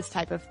idea of this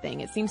type of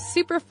thing. It seems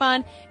super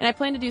fun, and I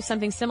plan to do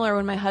something similar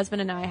when my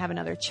husband and I have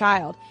another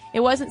child. It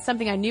wasn't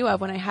something I knew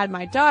of when I had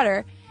my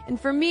daughter, and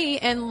for me,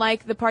 and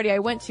like the party I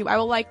went to, I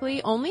will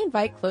likely only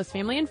invite close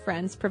family and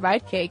friends,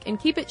 provide cake, and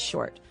keep it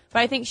short.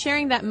 But I think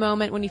sharing that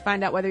moment when you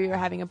find out whether you're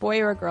having a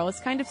boy or a girl is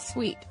kind of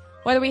sweet.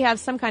 Whether we have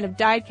some kind of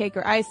dyed cake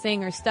or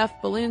icing or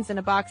stuffed balloons in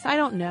a box, I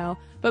don't know.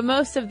 But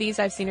most of these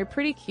I've seen are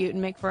pretty cute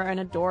and make for an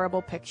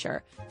adorable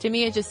picture. To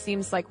me, it just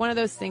seems like one of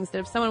those things that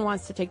if someone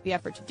wants to take the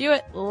effort to do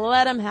it,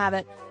 let them have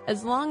it,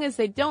 as long as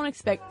they don't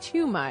expect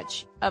too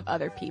much of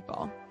other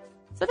people.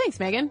 So thanks,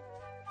 Megan.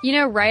 You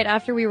know, right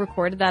after we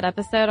recorded that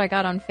episode, I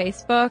got on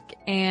Facebook,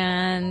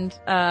 and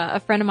a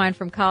friend of mine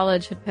from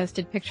college had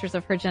posted pictures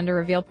of her gender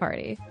reveal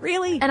party.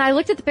 Really? And I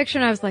looked at the picture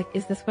and I was like,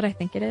 is this what I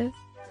think it is?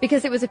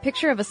 Because it was a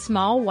picture of a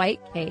small white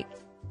cake,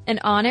 and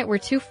on it were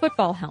 2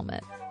 football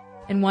helmets.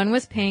 And one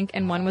was pink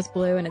and one was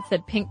blue, and it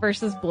said pink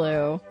versus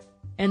blue.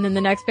 And then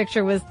the next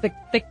picture was the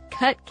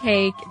cut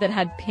cake that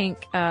had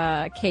pink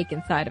cake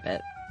inside of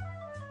it.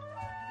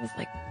 I was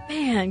like,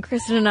 man,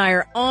 Kristen and I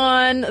are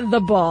on the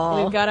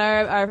ball. We've got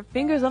our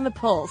fingers on the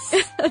pulse.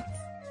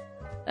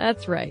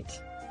 That's right.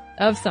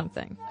 Of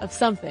something. Of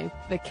something.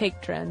 The cake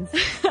trends.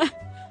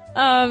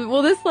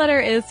 Well, this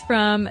letter is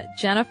from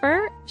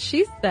Jennifer.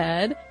 She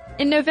said,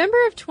 in November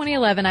of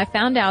 2011, I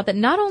found out that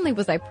not only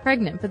was I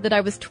pregnant, but that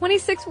I was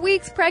 26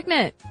 weeks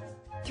pregnant.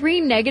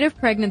 3 negative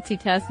pregnancy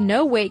tests,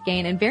 no weight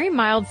gain, and very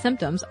mild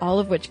symptoms, all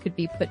of which could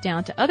be put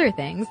down to other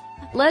things,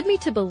 led me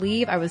to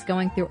believe I was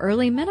going through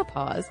early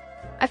menopause.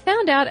 I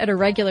found out at a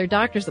regular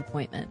doctor's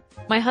appointment.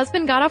 My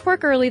husband got off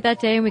work early that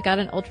day and we got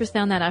an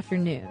ultrasound that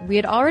afternoon. We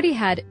had already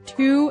had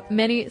too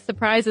many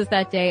surprises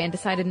that day and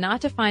decided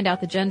not to find out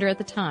the gender at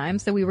the time,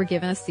 so we were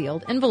given a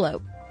sealed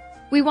envelope.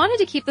 We wanted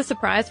to keep the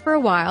surprise for a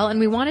while, and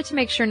we wanted to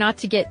make sure not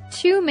to get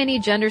too many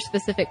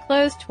gender-specific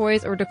clothes,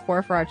 toys, or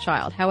decor for our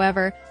child.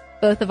 However,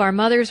 both of our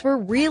mothers were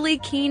really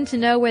keen to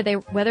know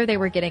whether they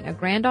were getting a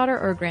granddaughter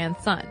or a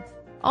grandson.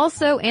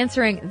 Also,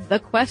 answering the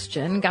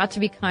question got to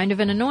be kind of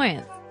an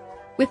annoyance.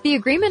 With the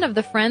agreement of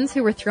the friends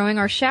who were throwing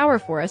our shower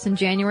for us in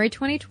January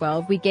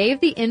 2012, we gave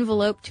the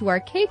envelope to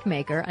our cake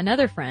maker,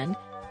 another friend,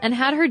 and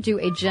had her do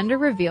a gender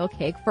reveal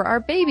cake for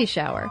our baby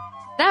shower.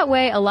 That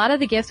way, a lot of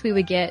the gifts we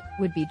would get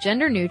would be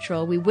gender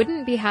neutral. We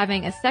wouldn't be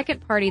having a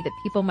second party that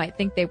people might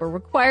think they were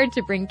required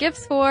to bring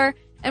gifts for,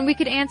 and we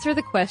could answer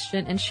the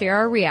question and share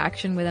our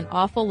reaction with an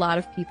awful lot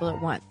of people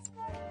at once.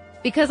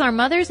 Because our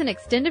mothers and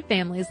extended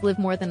families live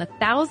more than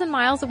 1,000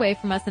 miles away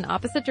from us in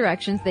opposite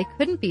directions, they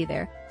couldn't be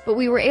there, but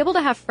we were able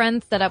to have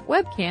friends set up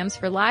webcams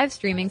for live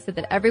streaming so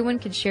that everyone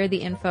could share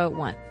the info at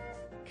once.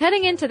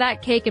 Cutting into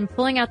that cake and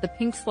pulling out the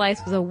pink slice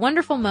was a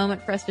wonderful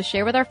moment for us to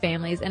share with our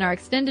families and our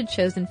extended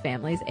chosen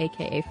families,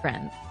 aka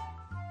friends.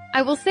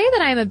 I will say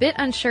that I am a bit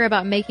unsure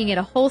about making it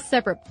a whole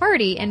separate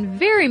party and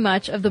very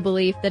much of the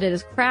belief that it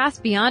is crass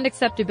beyond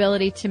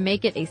acceptability to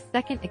make it a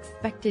second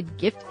expected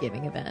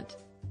gift-giving event.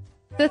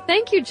 So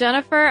thank you,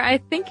 Jennifer. I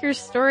think your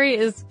story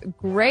is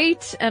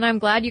great, and I'm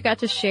glad you got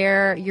to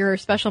share your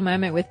special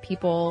moment with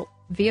people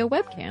via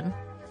webcam.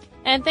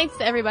 And thanks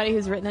to everybody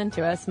who's written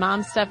into us.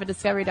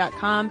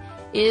 momstuff@discovery.com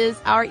is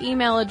our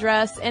email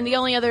address, and the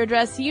only other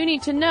address you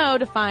need to know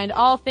to find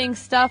all things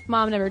Stuff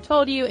Mom Never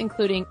Told You,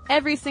 including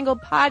every single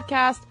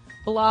podcast,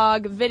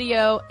 blog,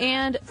 video,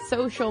 and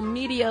social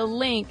media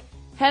link,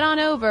 head on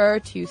over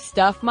to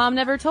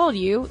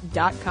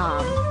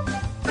stuffmomnevertoldyou.com.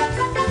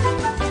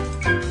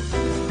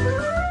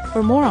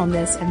 For more on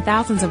this and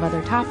thousands of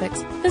other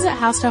topics, visit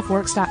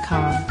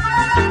howstuffworks.com.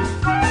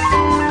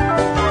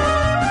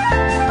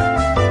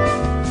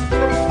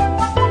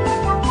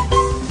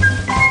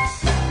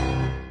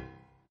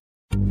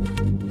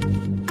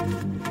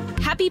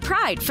 Happy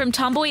Pride from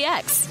Tomboy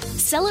X,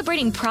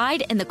 celebrating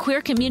pride and the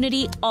queer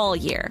community all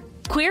year.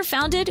 Queer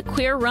founded,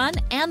 queer run,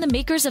 and the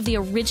makers of the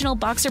original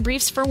boxer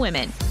briefs for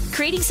women,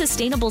 creating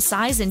sustainable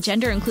size and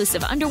gender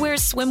inclusive underwear,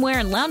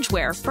 swimwear, and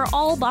loungewear for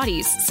all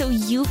bodies so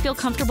you feel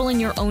comfortable in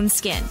your own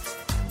skin.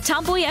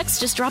 Tomboy X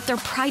just dropped their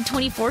Pride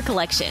 24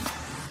 collection,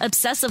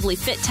 obsessively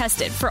fit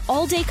tested for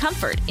all day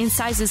comfort in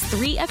sizes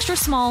 3 extra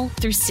small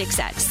through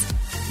 6X.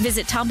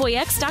 Visit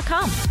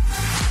tomboyx.com.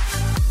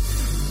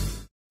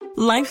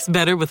 Life's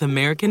better with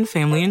American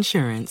Family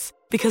Insurance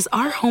because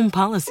our home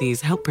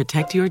policies help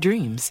protect your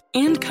dreams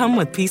and come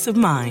with peace of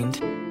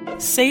mind.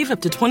 Save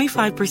up to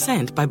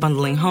 25% by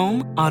bundling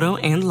home, auto,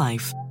 and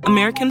life.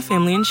 American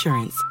Family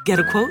Insurance. Get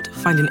a quote,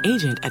 find an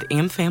agent at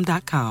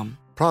amfam.com.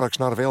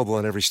 Products not available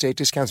in every state.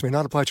 Discounts may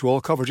not apply to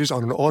all coverages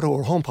on an auto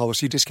or home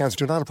policy. Discounts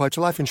do not apply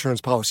to life insurance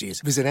policies.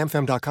 Visit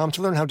amfam.com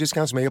to learn how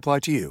discounts may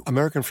apply to you.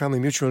 American Family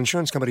Mutual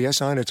Insurance Company,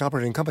 SI, and its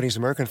operating companies,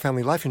 American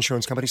Family Life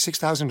Insurance Company,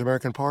 6000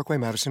 American Parkway,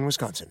 Madison,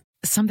 Wisconsin.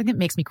 Something that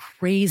makes me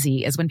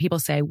crazy is when people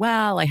say,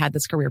 well, I had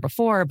this career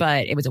before,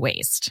 but it was a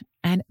waste.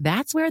 And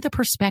that's where the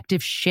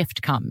perspective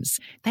shift comes,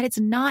 that it's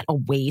not a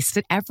waste,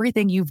 that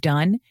everything you've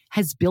done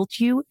has built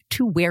you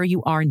to where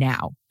you are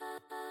now.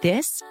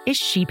 This is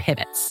She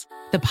Pivots,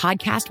 the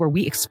podcast where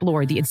we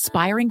explore the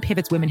inspiring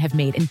pivots women have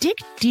made and dig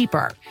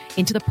deeper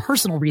into the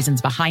personal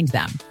reasons behind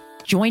them.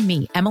 Join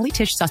me, Emily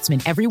Tish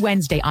Sussman, every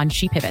Wednesday on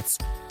She Pivots.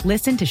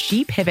 Listen to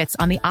She Pivots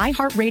on the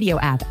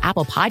iHeartRadio app,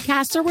 Apple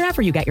Podcasts, or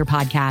wherever you get your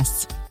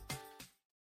podcasts.